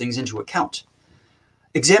of these things into account.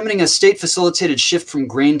 Examining a state-facilitated shift from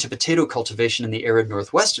grain to potato cultivation in the arid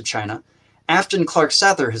northwest of China, Afton Clark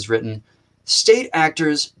Sather has written, State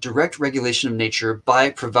actors' direct regulation of nature by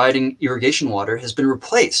providing irrigation water has been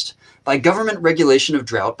replaced by government regulation of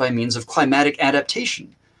drought by means of climatic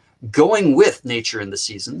adaptation, going with nature in the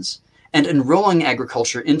seasons, and enrolling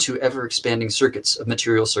agriculture into ever-expanding circuits of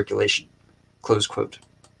material circulation." Close quote.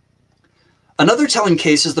 Another telling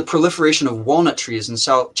case is the proliferation of walnut trees in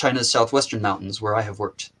China's southwestern mountains, where I have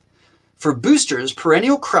worked. For boosters,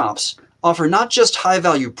 perennial crops offer not just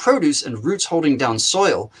high-value produce and roots holding down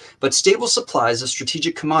soil, but stable supplies of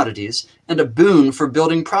strategic commodities and a boon for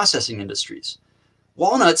building processing industries.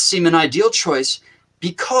 Walnuts seem an ideal choice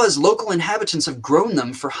because local inhabitants have grown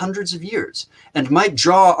them for hundreds of years and might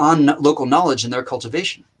draw on local knowledge in their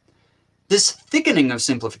cultivation. This thickening of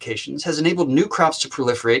simplifications has enabled new crops to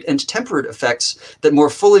proliferate and tempered effects that more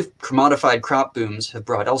fully commodified crop booms have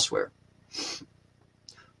brought elsewhere.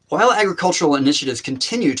 While agricultural initiatives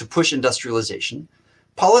continue to push industrialization,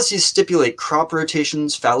 policies stipulate crop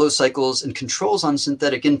rotations, fallow cycles, and controls on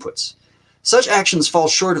synthetic inputs. Such actions fall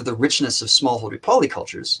short of the richness of smallholder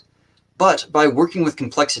polycultures, but by working with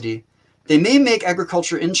complexity, they may make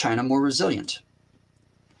agriculture in China more resilient.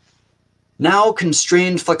 Now,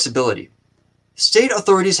 constrained flexibility. State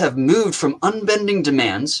authorities have moved from unbending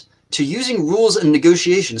demands to using rules and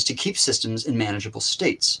negotiations to keep systems in manageable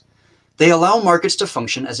states. They allow markets to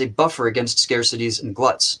function as a buffer against scarcities and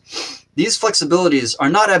gluts. These flexibilities are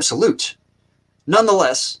not absolute.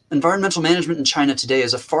 Nonetheless, environmental management in China today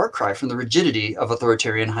is a far cry from the rigidity of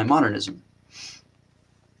authoritarian high modernism.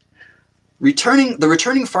 The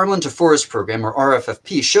Returning Farmland to Forest program, or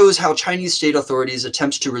RFFP, shows how Chinese state authorities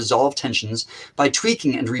attempt to resolve tensions by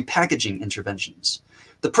tweaking and repackaging interventions.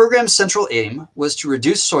 The program's central aim was to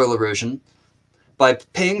reduce soil erosion by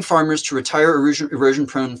paying farmers to retire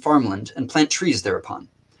erosion-prone farmland and plant trees thereupon.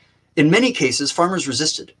 In many cases, farmers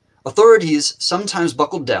resisted. Authorities sometimes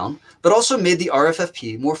buckled down, but also made the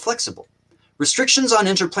RFFP more flexible. Restrictions on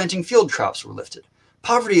interplanting field crops were lifted.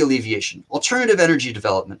 Poverty alleviation, alternative energy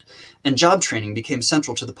development, and job training became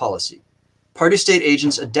central to the policy. Party-state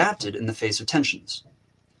agents adapted in the face of tensions.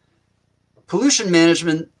 Pollution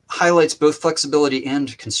management highlights both flexibility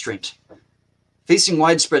and constraint. Facing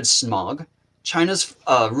widespread smog, China's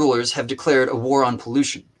rulers have declared a war on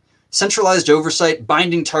pollution. Centralized oversight,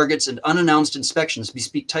 binding targets, and unannounced inspections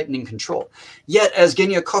bespeak tightening control. Yet, as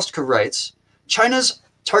Genia Kostka writes, China's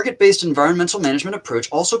target-based environmental management approach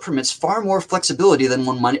also permits far more flexibility than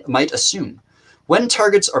one might assume. When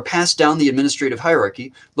targets are passed down the administrative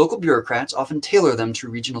hierarchy, local bureaucrats often tailor them to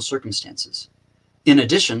regional circumstances. In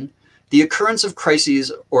addition, the occurrence of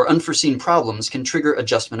crises or unforeseen problems can trigger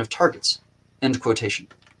adjustment of targets. End quotation.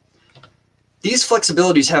 These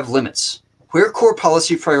flexibilities have limits. Where core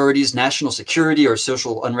policy priorities, national security, or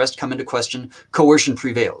social unrest come into question, coercion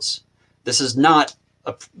prevails. This is not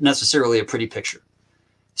necessarily a pretty picture.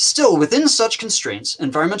 Still, within such constraints,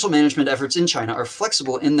 environmental management efforts in China are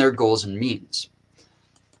flexible in their goals and means.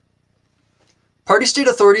 Party-state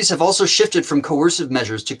authorities have also shifted from coercive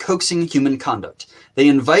measures to coaxing human conduct. They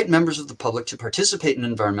invite members of the public to participate in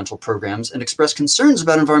environmental programs and express concerns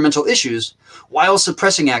about environmental issues while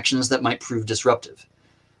suppressing actions that might prove disruptive.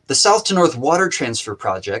 The South to North Water Transfer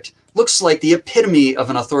Project looks like the epitome of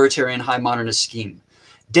an authoritarian high modernist scheme.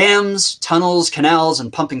 Dams, tunnels, canals,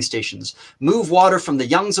 and pumping stations move water from the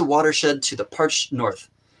Yangtze watershed to the parched north,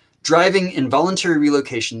 driving involuntary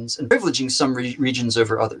relocations and privileging some regions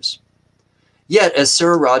over others. Yet, as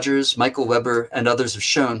Sarah Rogers, Michael Weber, and others have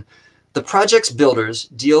shown, the project's builders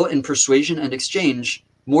deal in persuasion and exchange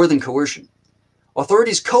more than coercion.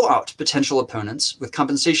 Authorities co-opt potential opponents with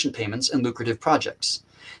compensation payments and lucrative projects.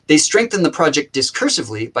 They strengthen the project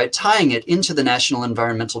discursively by tying it into the national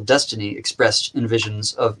environmental destiny expressed in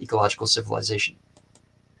visions of ecological civilization.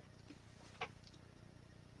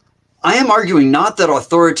 I am arguing not that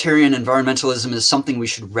authoritarian environmentalism is something we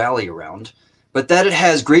should rally around, but that it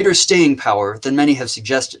has greater staying power than many have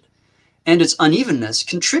suggested, and its unevenness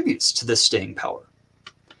contributes to this staying power.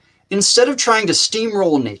 Instead of trying to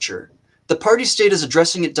steamroll nature, the party state is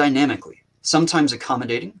addressing it dynamically, sometimes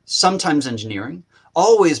accommodating, sometimes engineering,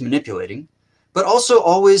 always manipulating, but also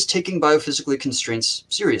always taking biophysically constraints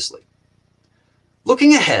seriously.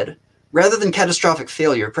 Looking ahead, rather than catastrophic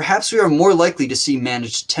failure, perhaps we are more likely to see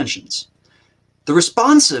managed tensions. The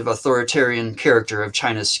responsive authoritarian character of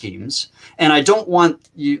China's schemes, and I don't want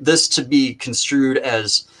this to be construed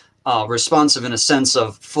as responsive in a sense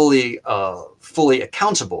of fully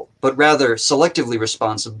accountable, but rather selectively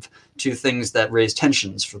responsive to things that raise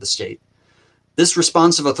tensions for the state. This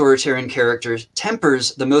responsive authoritarian character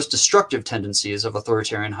tempers the most destructive tendencies of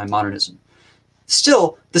authoritarian high modernism.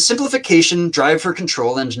 Still, the simplification, drive for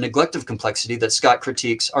control, and neglect of complexity that Scott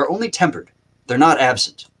critiques are only tempered. They're not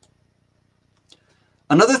absent.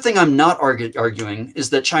 Another thing I'm not arguing is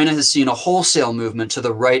that China has seen a wholesale movement to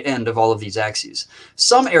the right end of all of these axes.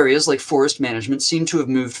 Some areas, like forest management, seem to have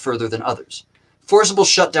moved further than others. Forcible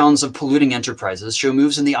shutdowns of polluting enterprises show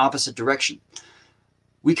moves in the opposite direction.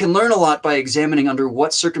 We can learn a lot by examining under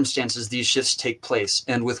what circumstances these shifts take place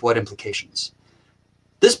and with what implications.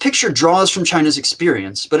 This picture draws from China's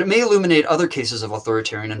experience, but it may illuminate other cases of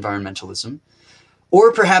authoritarian environmentalism,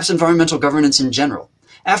 or perhaps environmental governance in general.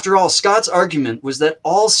 After all, Scott's argument was that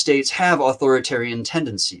all states have authoritarian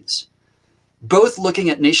tendencies. Both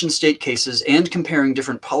looking at nation-state cases and comparing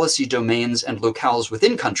different policy domains and locales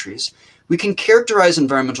within countries, we can characterize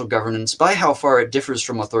environmental governance by how far it differs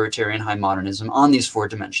from authoritarian high modernism on these 4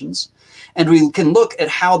 dimensions. And we can look at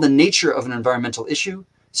how the nature of an environmental issue,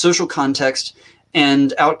 social context,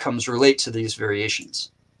 and outcomes relate to these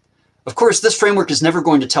variations. Of course, this framework is never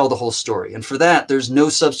going to tell the whole story, and for that, there's no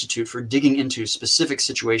substitute for digging into specific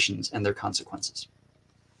situations and their consequences.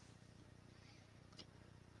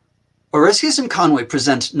 Aloysius and Conway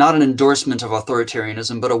present not an endorsement of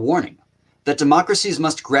authoritarianism, but a warning that democracies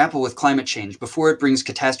must grapple with climate change before it brings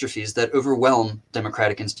catastrophes that overwhelm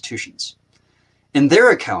democratic institutions. In their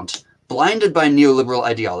account, blinded by neoliberal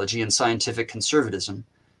ideology and scientific conservatism,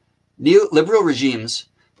 neoliberal regimes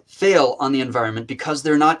fail on the environment because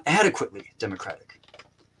they're not adequately democratic.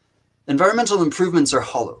 Environmental improvements are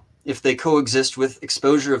hollow if they coexist with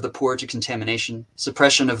exposure of the poor to contamination,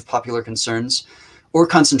 suppression of popular concerns, or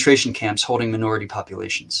concentration camps holding minority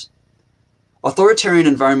populations. Authoritarian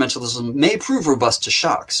environmentalism may prove robust to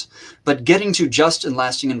shocks, but getting to just and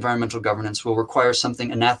lasting environmental governance will require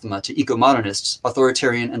something anathema to eco-modernists,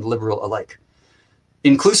 authoritarian and liberal alike.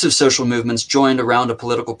 Inclusive social movements joined around a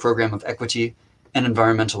political program of equity and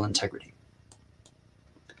environmental integrity.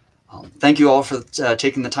 Thank you all for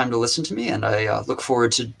taking the time to listen to me, and I look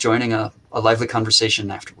forward to joining a lively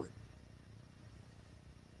conversation afterward.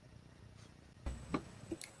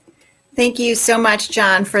 Thank you so much,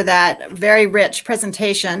 John, for that very rich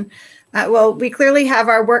presentation. Well, we clearly have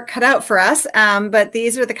our work cut out for us, but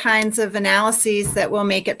these are the kinds of analyses that will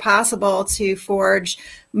make it possible to forge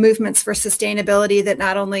movements for sustainability that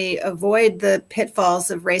not only avoid the pitfalls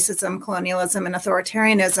of racism, colonialism, and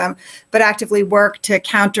authoritarianism, but actively work to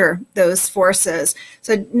counter those forces.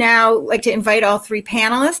 So now I'd like to invite all 3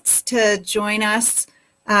 panelists to join us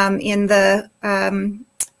in the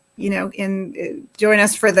join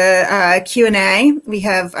us for the Q&A. We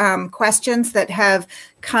have questions that have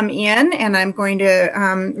come in, and I'm going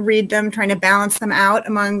to read them, trying to balance them out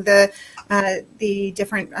among the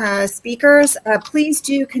different speakers. Please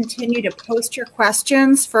do continue to post your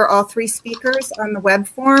questions for all 3 speakers on the web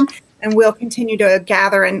form, and we'll continue to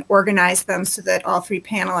gather and organize them so that all 3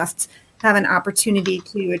 panelists have an opportunity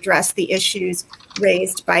to address the issues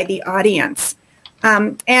raised by the audience.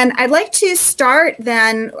 And I'd like to start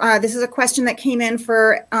then, this is a question that came in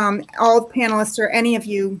for all panelists or any of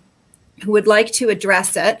you who would like to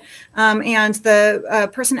address it. And the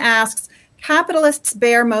person asks, capitalists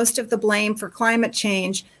bear most of the blame for climate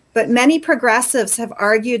change, but many progressives have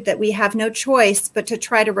argued that we have no choice but to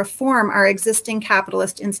try to reform our existing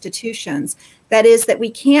capitalist institutions. That is, that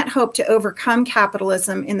we can't hope to overcome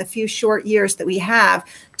capitalism in the few short years that we have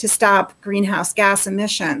to stop greenhouse gas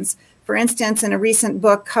emissions. For instance, in a recent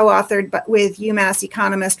book co-authored with UMass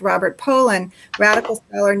economist Robert Poland, radical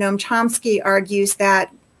scholar Noam Chomsky argues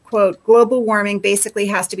that, quote, global warming basically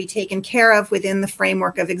has to be taken care of within the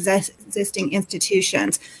framework of existing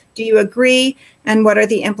institutions. Do you agree? And what are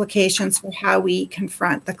the implications for how we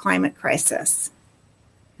confront the climate crisis?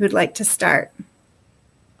 Who'd like to start?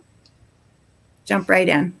 Jump right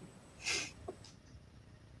in.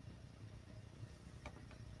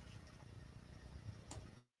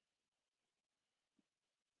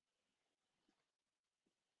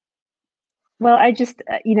 Well,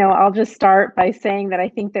 I'll just start by saying that I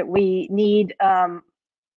think that we need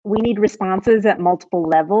responses at multiple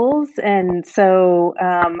levels. And so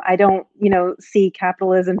I don't, see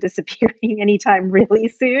capitalism disappearing anytime really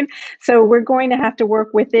soon. So we're going to have to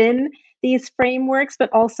work within these frameworks,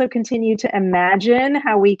 but also continue to imagine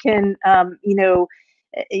how we can,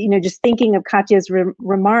 just thinking of Katia's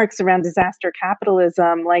remarks around disaster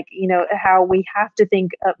capitalism, how we have to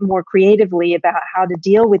think more creatively about how to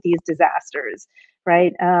deal with these disasters,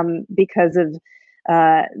 right? Because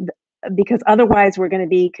otherwise we're going to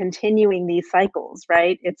be continuing these cycles,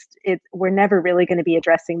 right? We're never really going to be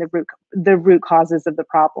addressing the root causes of the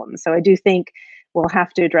problem. So I do think we'll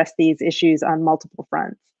have to address these issues on multiple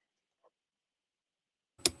fronts.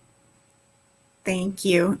 Thank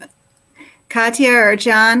you. Katia or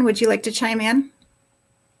John, would you like to chime in?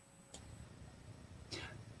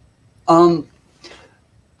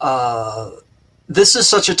 This is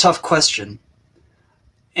such a tough question.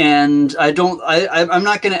 And I'm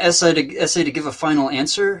not going to essay to give a final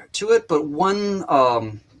answer to it, but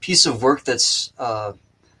one piece of work that's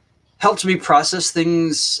helped me process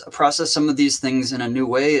some of these things in a new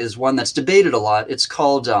way is one that's debated a lot. It's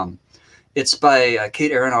called, it's by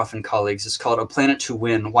Kate Aronoff and colleagues. It's called A Planet to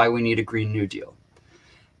Win, Why We Need a Green New Deal.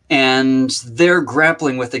 And they're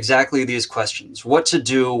grappling with exactly these questions. What to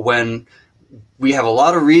do when we have a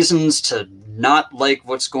lot of reasons to not like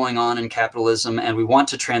what's going on in capitalism and we want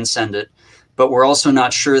to transcend it, but we're also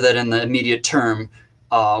not sure that in the immediate term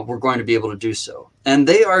we're going to be able to do so. And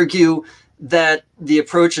they argue that the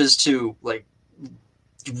approach is to like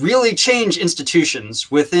really change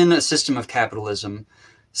institutions within a system of capitalism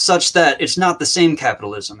such that it's not the same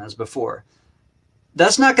capitalism as before.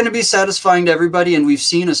 That's not going to be satisfying to everybody, and we've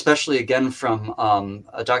seen, especially again from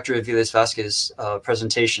Dr. Avilés Vázquez's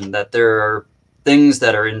presentation, that there are things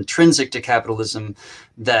that are intrinsic to capitalism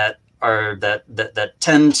that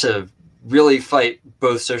tend to really fight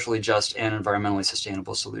both socially just and environmentally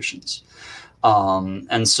sustainable solutions.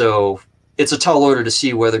 And so it's a tall order to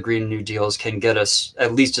see whether Green New Deals can get us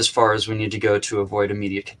at least as far as we need to go to avoid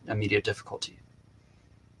immediate difficulty.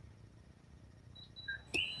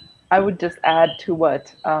 I would just add to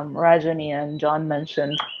what Rajani and John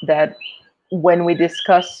mentioned, that when we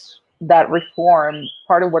discuss that reform,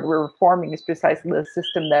 part of what we're reforming is precisely the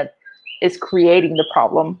system that is creating the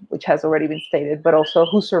problem, which has already been stated, but also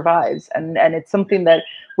who survives. And it's something that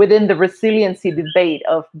within the resiliency debate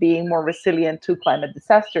of being more resilient to climate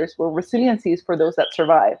disasters, where resiliency is for those that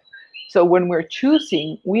survive. So when we're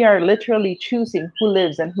choosing, we are literally choosing who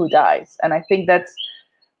lives and who dies. And I think that's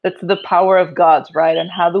the power of gods, right? And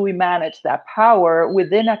how do we manage that power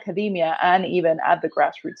within academia and even at the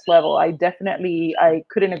grassroots level? I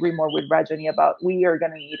couldn't agree more with Rajani about we are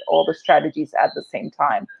going to need all the strategies at the same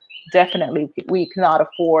time. Definitely, we cannot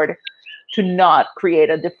afford to not create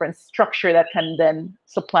a different structure that can then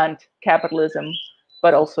supplant capitalism,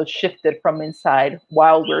 but also shift it from inside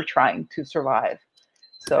while we're trying to survive.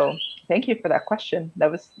 So thank you for that question.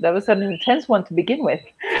 That was an intense one to begin with.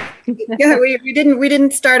 Yeah, we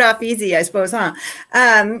didn't start off easy, I suppose, huh?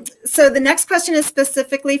 So the next question is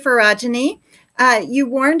specifically for Rajani. You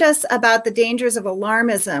warned us about the dangers of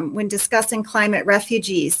alarmism when discussing climate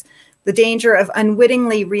refugees, the danger of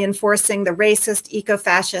unwittingly reinforcing the racist,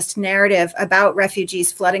 eco-fascist narrative about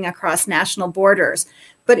refugees flooding across national borders.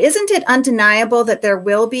 But isn't it undeniable that there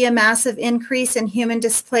will be a massive increase in human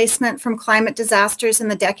displacement from climate disasters in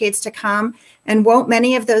the decades to come? And won't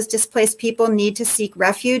many of those displaced people need to seek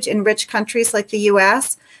refuge in rich countries like the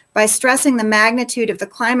US? By stressing the magnitude of the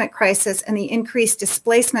climate crisis and the increased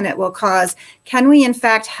displacement it will cause, can we in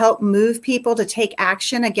fact help move people to take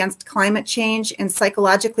action against climate change and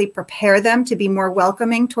psychologically prepare them to be more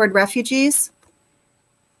welcoming toward refugees?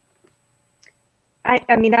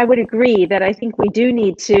 I mean, I would agree that I think we do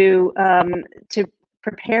need to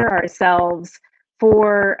prepare ourselves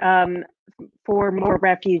for more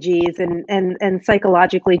refugees and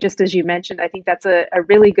psychologically, just as you mentioned, I think that's a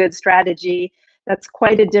really good strategy. That's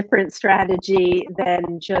quite a different strategy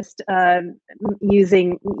than just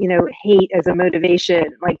using hate as a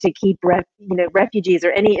motivation, like to keep refugees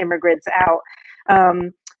or any immigrants out.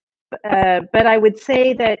 But I would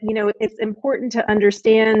say that it's important to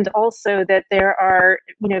understand also that there are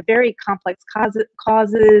very complex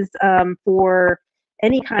causes for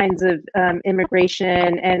any kinds of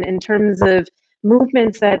immigration, and in terms of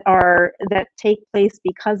movements that take place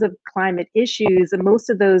because of climate issues, and most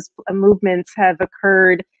of those movements have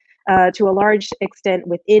occurred to a large extent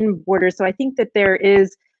within borders. So I think that there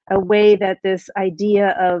is a way that this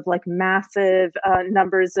idea of like massive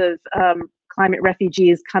numbers of climate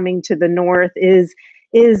refugees coming to the north is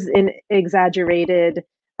an exaggerated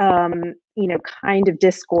kind of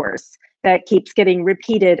discourse that keeps getting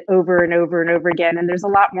repeated over and over and over again. And there's a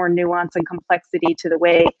lot more nuance and complexity to the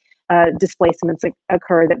way displacements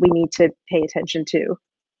occur that we need to pay attention to.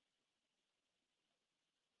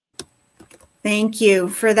 Thank you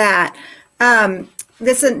for that.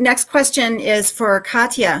 This next question is for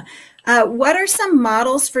Katia. What are some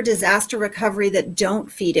models for disaster recovery that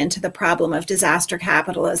don't feed into the problem of disaster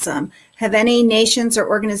capitalism? Have any nations or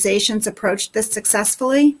organizations approached this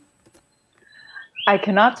successfully? I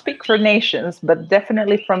cannot speak for nations, but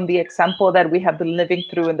definitely from the example that we have been living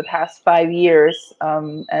through in the past 5 years.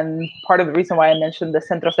 And part of the reason why I mentioned the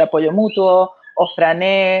Centros de Apoyo Mutuo,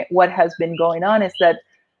 OFRANE, what has been going on is that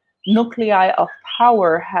nuclei of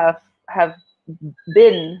power have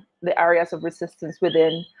been the areas of resistance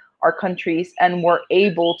within our countries, and we're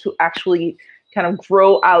able to actually kind of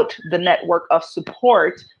grow out the network of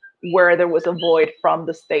support where there was a void from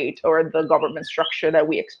the state or the government structure that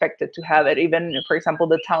we expected to have it. Even, for example,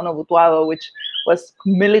 the town of Utuado, which was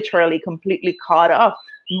militarily completely cut off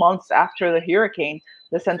months after the hurricane,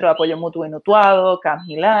 the Centro de Apoyo Mutuo en Utuado, Camp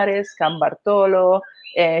Hilares, Camp Bartolo,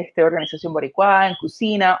 Organización Boricua, and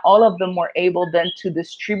Cusina, all of them were able then to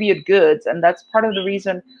distribute goods. And that's part of the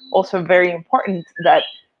reason, also very important, that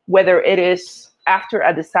whether it is after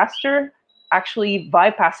a disaster, actually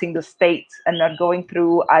bypassing the state and not going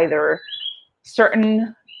through either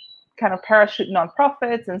certain kind of parachute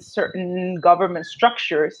nonprofits and certain government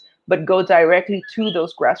structures, but go directly to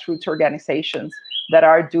those grassroots organizations that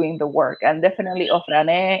are doing the work. And definitely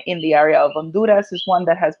Ofrané in the area of Honduras is one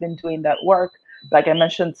that has been doing that work. Like I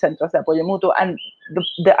mentioned, Centros de Apoyo Mutuo. And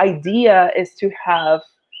the idea is to have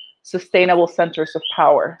sustainable centers of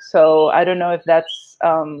power. So I don't know if that's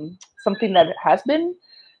something that has been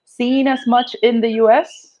seen as much in the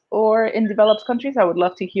US or in developed countries. I would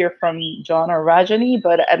love to hear from John or Rajani,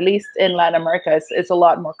 but at least in Latin America, it's a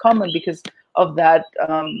lot more common because of that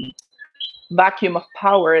vacuum of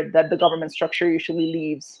power that the government structure usually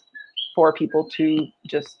leaves for people to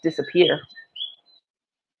just disappear.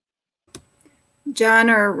 John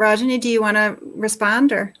or Rajani, do you want to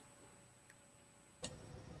respond or?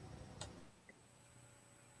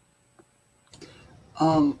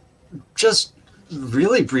 Just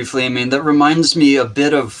really briefly, I mean, that reminds me a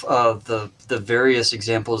bit of the various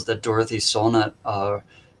examples that Dorothy Solnit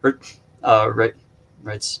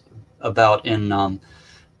writes about in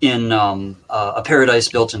A Paradise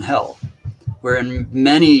Built in Hell, where in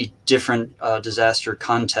many different disaster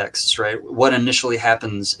contexts, right, what initially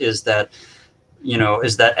happens is that,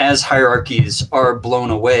 as hierarchies are blown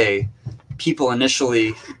away, people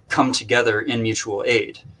initially come together in mutual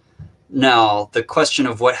aid. Now, the question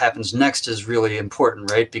of what happens next is really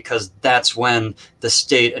important, right? Because that's when the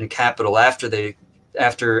state and capital, after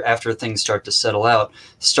things start to settle out,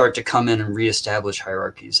 start to come in and reestablish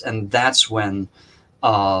hierarchies, and that's when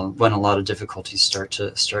a lot of difficulties start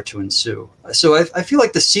to ensue. So I feel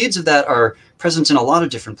like the seeds of that are present in a lot of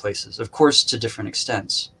different places, of course, to different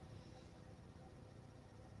extents.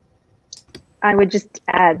 I would just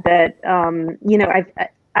add that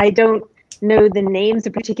I don't know the names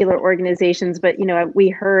of particular organizations, but we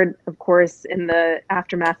heard, of course, in the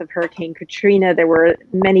aftermath of Hurricane Katrina, there were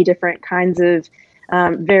many different kinds of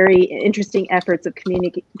very interesting efforts of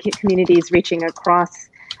communities reaching across,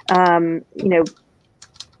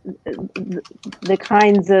 the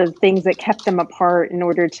kinds of things that kept them apart in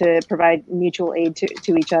order to provide mutual aid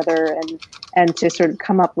to each other and to sort of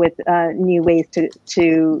come up with new ways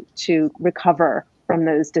to recover from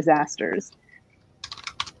those disasters.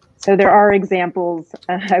 So there are examples.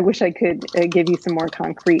 I wish I could give you some more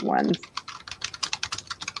concrete ones.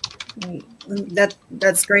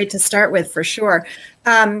 That's great to start with, for sure.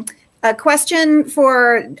 A question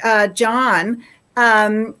for John.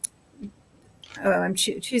 I'm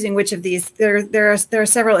choosing which of these. There are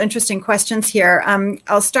several interesting questions here.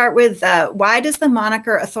 I'll start with why does the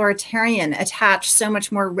moniker authoritarian attach so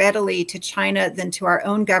much more readily to China than to our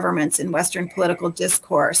own governments in Western political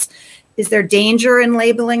discourse? Is there danger in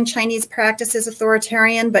labeling Chinese practices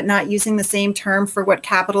authoritarian, but not using the same term for what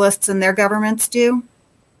capitalists and their governments do?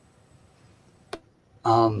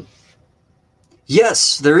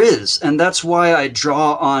 Yes, there is, and that's why I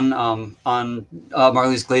draw on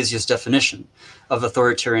Marlise Glazier's definition of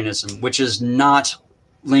authoritarianism, which is not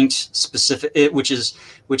linked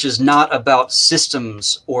which is not about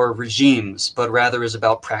systems or regimes, but rather is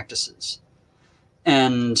about practices.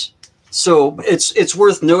 And so it's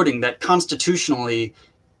worth noting that constitutionally,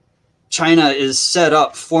 China is set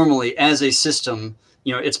up formally as a system.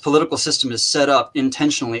 Its political system is set up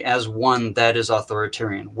intentionally as one that is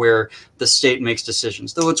authoritarian, where the state makes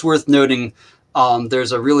decisions. Though it's worth noting,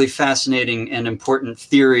 there's a really fascinating and important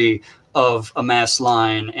theory of a mass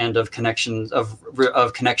line and of connections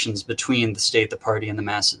between the state, the party, and the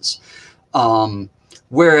masses.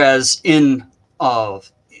 Whereas in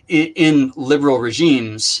liberal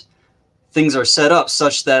regimes, things are set up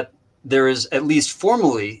such that there is, at least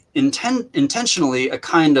formally, intentionally, a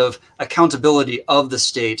kind of accountability of the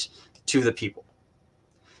state to the people.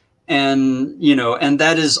 And, and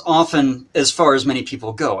that is often as far as many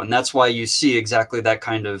people go. And that's why you see exactly that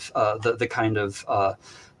kind of, the kind of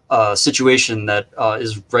situation that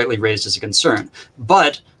is rightly raised as a concern.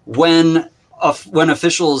 But when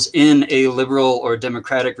officials in a liberal or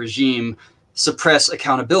democratic regime suppress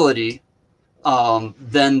accountability,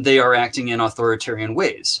 then they are acting in authoritarian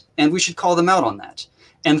ways, and we should call them out on that.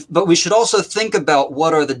 But we should also think about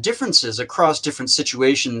what are the differences across different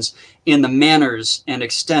situations in the manners and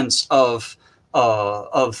extents of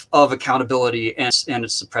of accountability and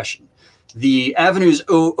its suppression. The avenues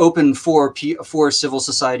open for civil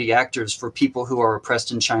society actors, for people who are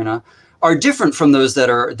oppressed in China, are different from those that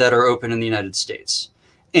are open in the United States.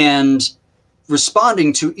 And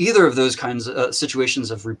responding to either of those kinds of situations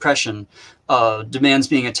of repression demands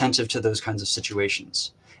being attentive to those kinds of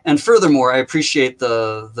situations. And furthermore, I appreciate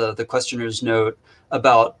the questioner's note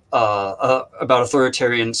about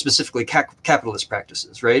authoritarian, specifically capitalist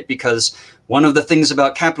practices, right? Because one of the things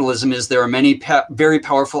about capitalism is there are many very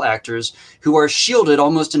powerful actors who are shielded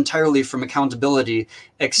almost entirely from accountability,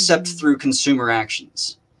 except through consumer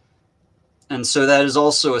actions. And so that is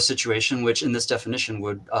also a situation which, in this definition,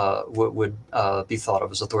 would be thought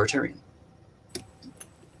of as authoritarian.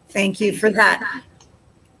 Thank you for that.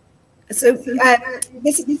 So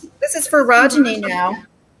this is for Rajani now.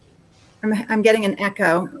 I'm getting an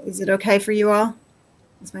echo. Is it okay for you all?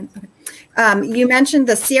 Okay. You mentioned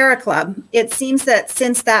the Sierra Club. It seems that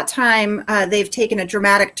since that time, they've taken a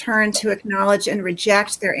dramatic turn to acknowledge and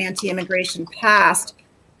reject their anti-immigration past.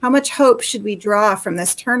 How much hope should we draw from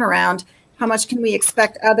this turnaround? How much can we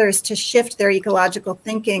expect others to shift their ecological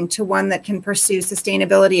thinking to one that can pursue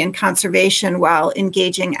sustainability and conservation while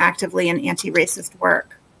engaging actively in anti-racist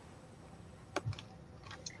work?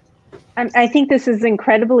 I think this is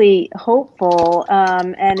incredibly hopeful,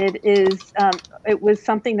 and it was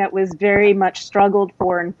something that was very much struggled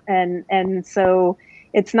for, and so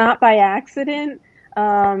it's not by accident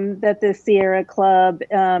that the Sierra Club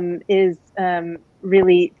is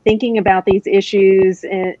really thinking about these issues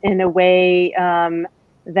in a way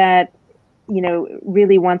that, you know,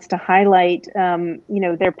 really wants to highlight, you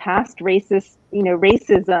know, their past racism,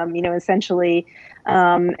 you know, essentially,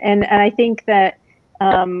 and I think that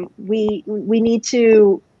we need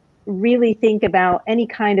to really think about any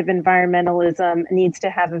kind of environmentalism needs to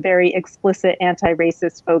have a very explicit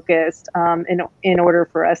anti-racist focus in order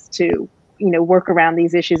for us to, you know, work around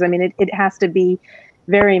these issues. I mean, it has to be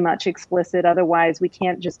very much explicit. Otherwise, we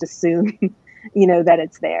can't just assume, you know, that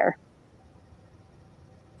it's there.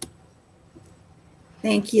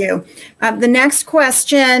 Thank you. The next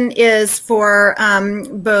question is for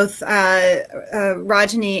both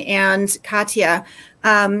Rajani and Katia.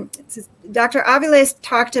 Dr. Avilés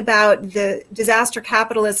talked about the disaster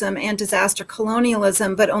capitalism and disaster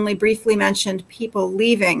colonialism, but only briefly mentioned people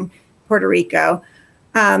leaving Puerto Rico.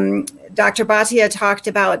 Dr. Bhatia talked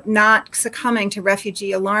about not succumbing to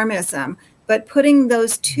refugee alarmism, but putting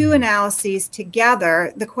those two analyses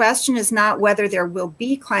together, the question is not whether there will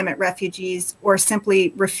be climate refugees or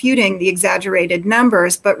simply refuting the exaggerated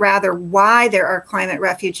numbers, but rather why there are climate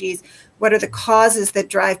refugees. What are the causes that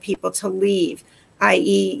drive people to leave?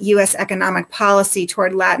 I.e., U.S. economic policy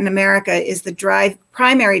toward Latin America is the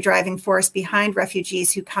primary driving force behind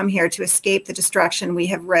refugees who come here to escape the destruction we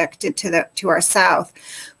have wreaked to our south.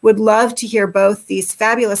 Would love to hear both these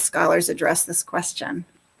fabulous scholars address this question.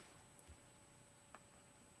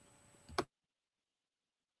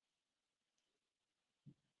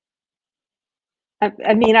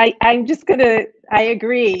 I mean, I'm just I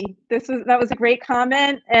agree. That was a great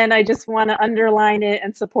comment, and I just want to underline it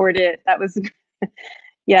and support it. That was,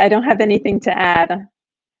 yeah, I don't have anything to add.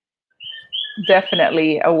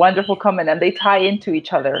 Definitely a wonderful comment, and they tie into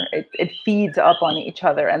each other. It feeds up on each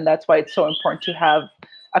other, and that's why it's so important to have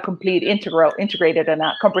a complete integrated and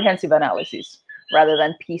comprehensive analysis rather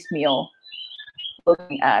than piecemeal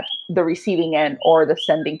looking at the receiving end or the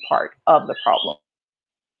sending part of the problem.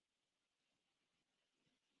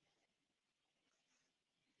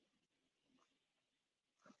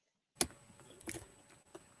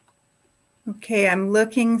 Okay, I'm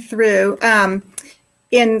looking through.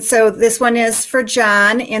 So this one is for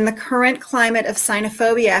John. In the current climate of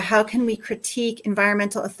xenophobia, how can we critique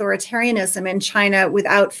environmental authoritarianism in China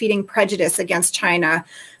without feeding prejudice against China?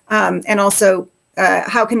 And also,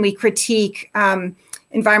 how can we critique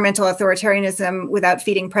environmental authoritarianism without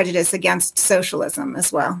feeding prejudice against socialism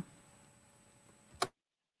as well?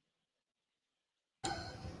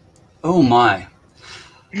 Oh my,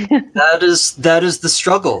 that is the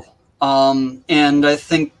struggle. And I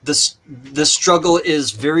think the struggle is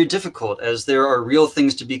very difficult, as there are real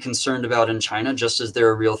things to be concerned about in China, just as there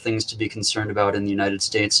are real things to be concerned about in the United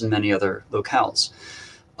States and many other locales.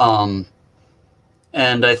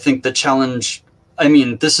 And I think the challenge, I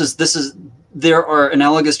mean, there are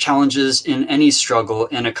analogous challenges in any struggle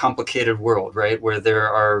in a complicated world, right? Where there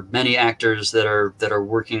are many actors that are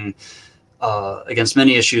working against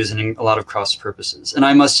many issues and a lot of cross purposes. And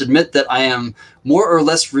I must admit that I am more or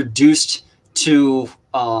less reduced to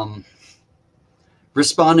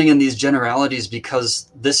responding in these generalities because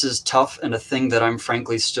this is tough and a thing that I'm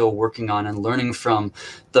frankly still working on and learning from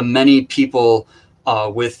the many people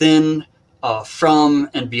within, from,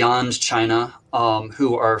 and beyond China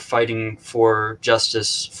who are fighting for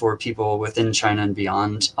justice for people within China and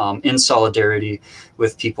beyond, in solidarity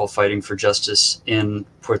with people fighting for justice in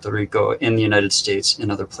Puerto Rico, in the United States, in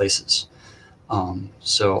other places.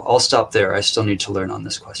 So I'll stop there. I still need to learn on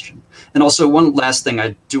this question. And also one last thing,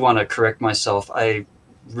 I do want to correct myself. I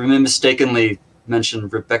mistakenly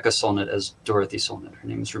mentioned Rebecca Solnit as Dorothy Solnit. Her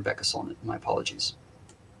name is Rebecca Solnit. My apologies.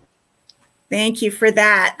 Thank you for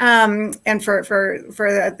that, and for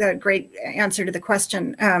the great answer to the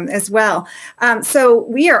question as well. So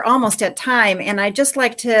we are almost at time, and I'd just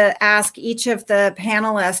like to ask each of the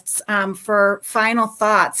panelists for final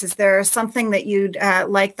thoughts. Is there something that you'd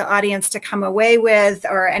like the audience to come away with,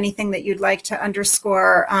 or anything that you'd like to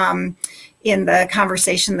underscore in the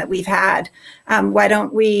conversation that we've had? Why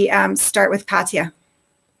don't we start with Katia?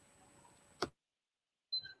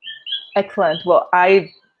 Excellent. Well,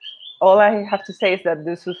 all I have to say is that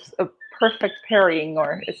this was a perfect pairing,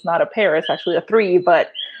 or it's not a pair, it's actually a three,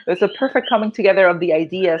 but it was a perfect coming together of the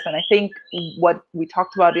ideas. And I think what we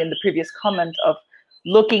talked about in the previous comment of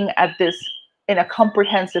looking at this in a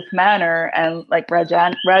comprehensive manner, and like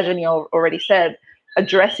Rajani already said,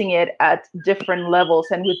 addressing it at different levels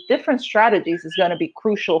and with different strategies is going to be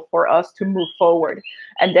crucial for us to move forward,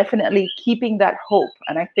 and definitely keeping that hope.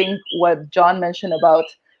 And I think what John mentioned about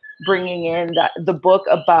bringing in the book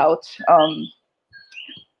about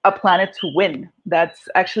A Planet to Win. That's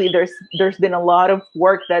actually, there's been a lot of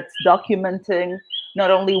work that's documenting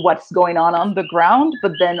not only what's going on the ground,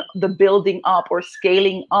 but then the building up or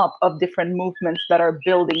scaling up of different movements that are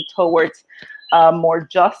building towards a more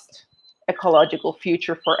just ecological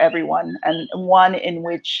future for everyone, and one in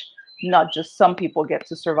which not just some people get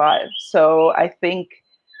to survive. So I think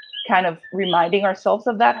kind of reminding ourselves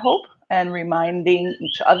of that hope and reminding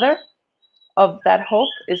each other of that hope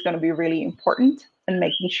is going to be really important, and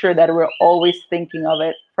making sure that we're always thinking of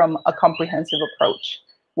it from a comprehensive approach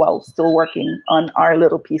while still working on our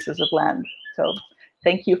little pieces of land. So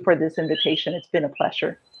thank you for this invitation. It's been a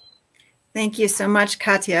pleasure. Thank you so much,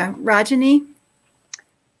 Katia. Rajani?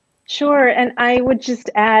 Sure, and I would just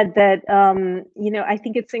add that, I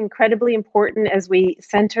think it's incredibly important as we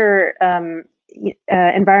center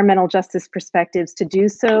environmental justice perspectives to do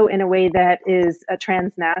so in a way that is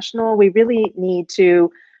transnational. We really need to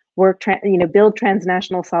work, build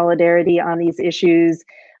transnational solidarity on these issues,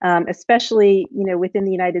 especially, within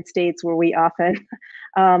the United States, where we often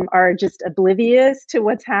are just oblivious to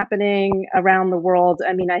what's happening around the world.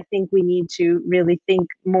 I mean, I think we need to really think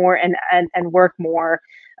more and work more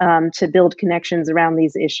to build connections around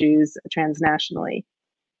these issues transnationally.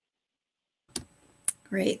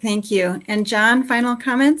 Great, thank you. And John, final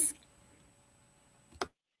comments?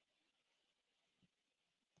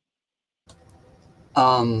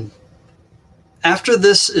 After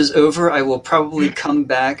this is over, I will probably come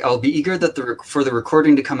back. I'll be eager for the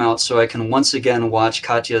recording to come out so I can once again watch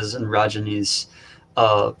Katia's and Rajani's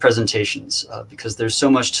presentations, because there's so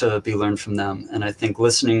much to be learned from them. And I think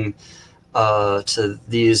listening to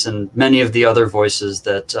these and many of the other voices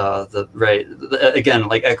that, again,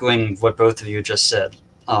 like echoing what both of you just said,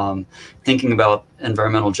 thinking about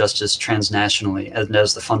environmental justice transnationally and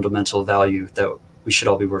as the fundamental value that we should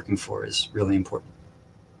all be working for is really important.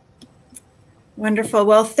 Wonderful.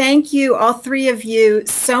 Well, thank you, all three of you,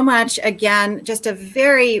 so much. Again, just a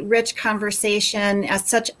very rich conversation,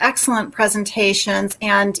 such excellent presentations.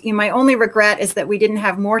 And my only regret is that we didn't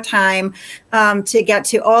have more time to get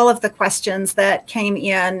to all of the questions that came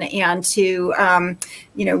in, and to,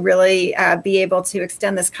 really be able to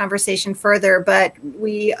extend this conversation further. But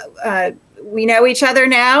we know each other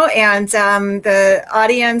now, and the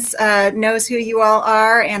audience knows who you all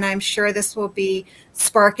are, and I'm sure this will be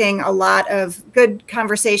sparking a lot of good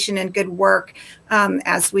conversation and good work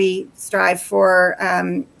as we strive for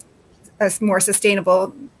a more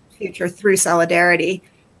sustainable future through solidarity.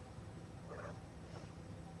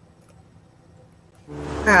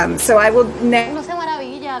 So I will next. Uno se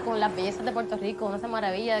maravilla con las bellezas de Puerto Rico, uno se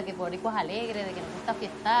maravilla de que Puerto Rico es alegre, de que nos gusta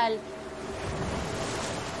fiestar.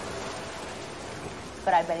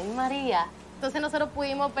 Pero al venir María, entonces nosotros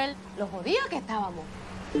pudimos ver los jodidos que estábamos.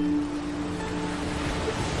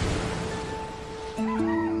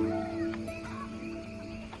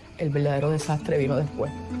 El verdadero desastre vino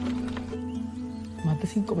después. Más de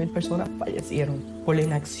 5,000 personas fallecieron por la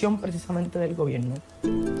inacción precisamente del gobierno.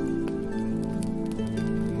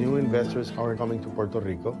 New investors are coming to Puerto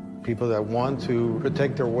Rico, people that want to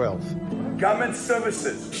protect their wealth. Government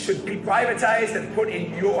services should be privatized and put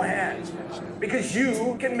in your hands because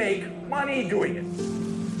you can make money doing it.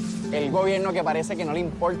 El gobierno que parece que no le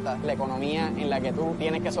importa la economía en la que tú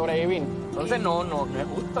tienes que sobrevivir. Entonces no es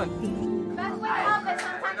justo.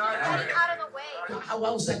 How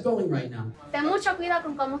well is that going right now? Ten mucho cuidado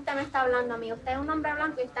con cómo usted me está hablando a mí. Usted es un hombre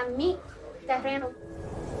blanco y está en mi terreno.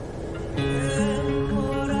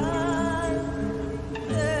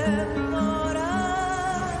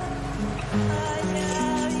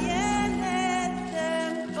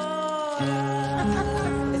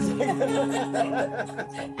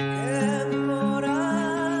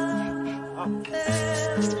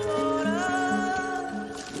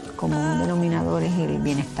 Común denominador es el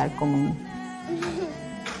bienestar común.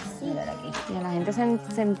 Y a la gente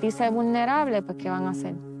sentirse vulnerable, pues ¿qué van a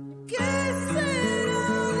hacer?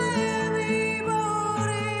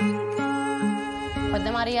 Después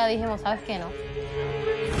de María dijimos, ¿sabes qué? No.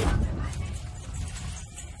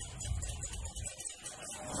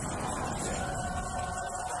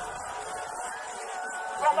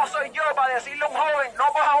 ¿Cómo soy yo para decirle a un joven no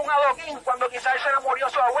coja un adoquín cuando quizás se le murió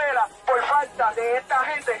su abuela por falta de esta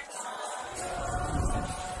gente?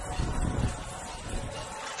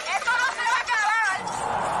 ¡Esto no se va a acabar!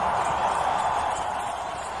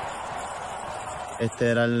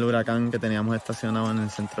 Este era el huracán que teníamos estacionado en el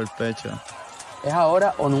centro del pecho. Es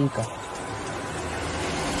ahora o nunca.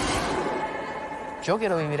 Yo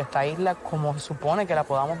quiero vivir esta isla como se supone que la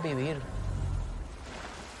podamos vivir.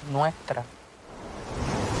 Nuestra.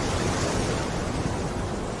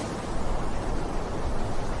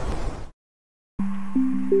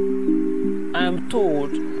 I am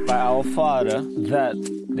told by our father that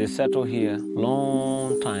they settled here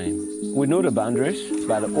long time. We know the boundaries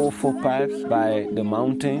by the old footpaths, by the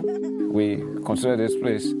mountain. We consider this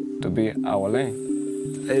place to be our land.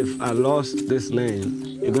 If I lost this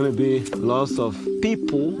land, it's going to be loss of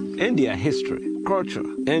people and their history, culture,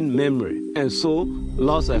 and memory, and so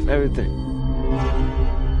loss of everything.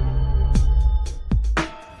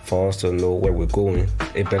 For us to know where we're going,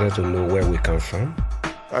 it's better to know where we come from.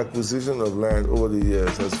 Acquisition of land over the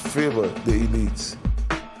years has favored the elites.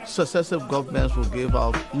 Successive governments will give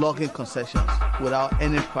out logging concessions without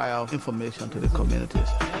any prior information to the communities.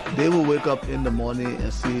 They will wake up in the morning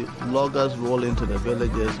and see loggers roll into the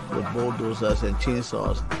villages with bulldozers and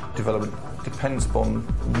chainsaws. Development depends upon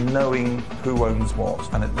knowing who owns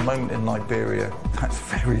what, and at the moment in Liberia, that's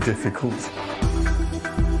very difficult.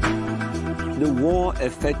 The war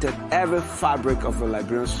affected every fabric of a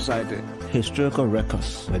Liberian society. Historical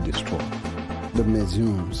records were destroyed. The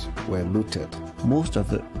museums were looted. Most of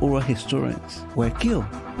the oral historians were killed.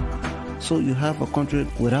 So you have a country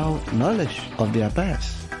without knowledge of their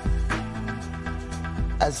past.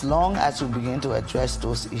 As long as we begin to address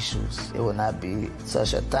those issues, it will not be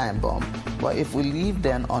such a time bomb. But if we leave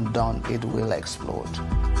them undone, it will explode.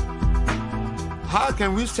 How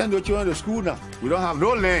can we send your children to school now? We don't have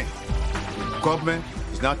no land. Government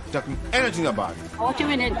is not talking anything about it.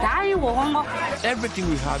 Everything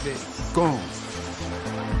we have is gone.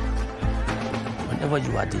 Whenever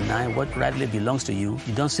you are denied what rightly belongs to you,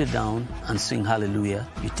 you don't sit down and sing hallelujah.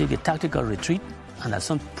 You take a tactical retreat, and at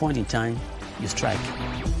some point in time, you strike.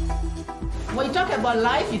 When you talk about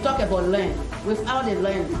life, you talk about land. Without the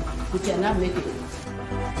land, we cannot make it.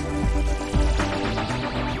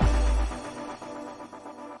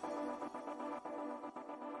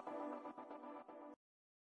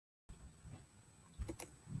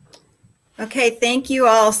 Okay, thank you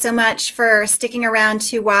all so much for sticking around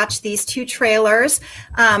to watch these two trailers.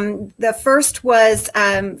 The first was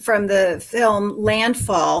from the film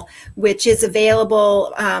Landfall, which is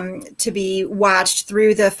available to be watched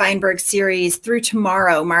through the Feinberg Series through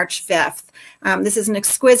tomorrow, March 5th. This is an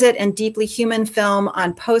exquisite and deeply human film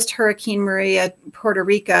on post-Hurricane Maria, Puerto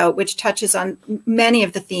Rico, which touches on many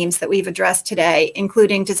of the themes that we've addressed today,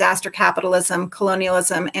 including disaster capitalism,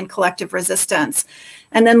 colonialism, and collective resistance.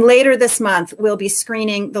 And then later this month, we'll be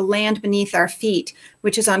screening The Land Beneath Our Feet,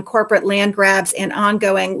 which is on corporate land grabs and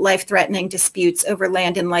ongoing life-threatening disputes over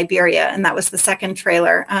land in Liberia. And that was the second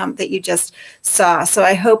trailer that you just saw. So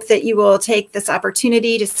I hope that you will take this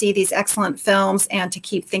opportunity to see these excellent films and to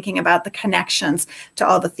keep thinking about the connections to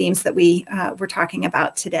all the themes that we were talking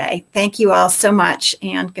about today. Thank you all so much,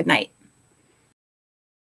 and good night.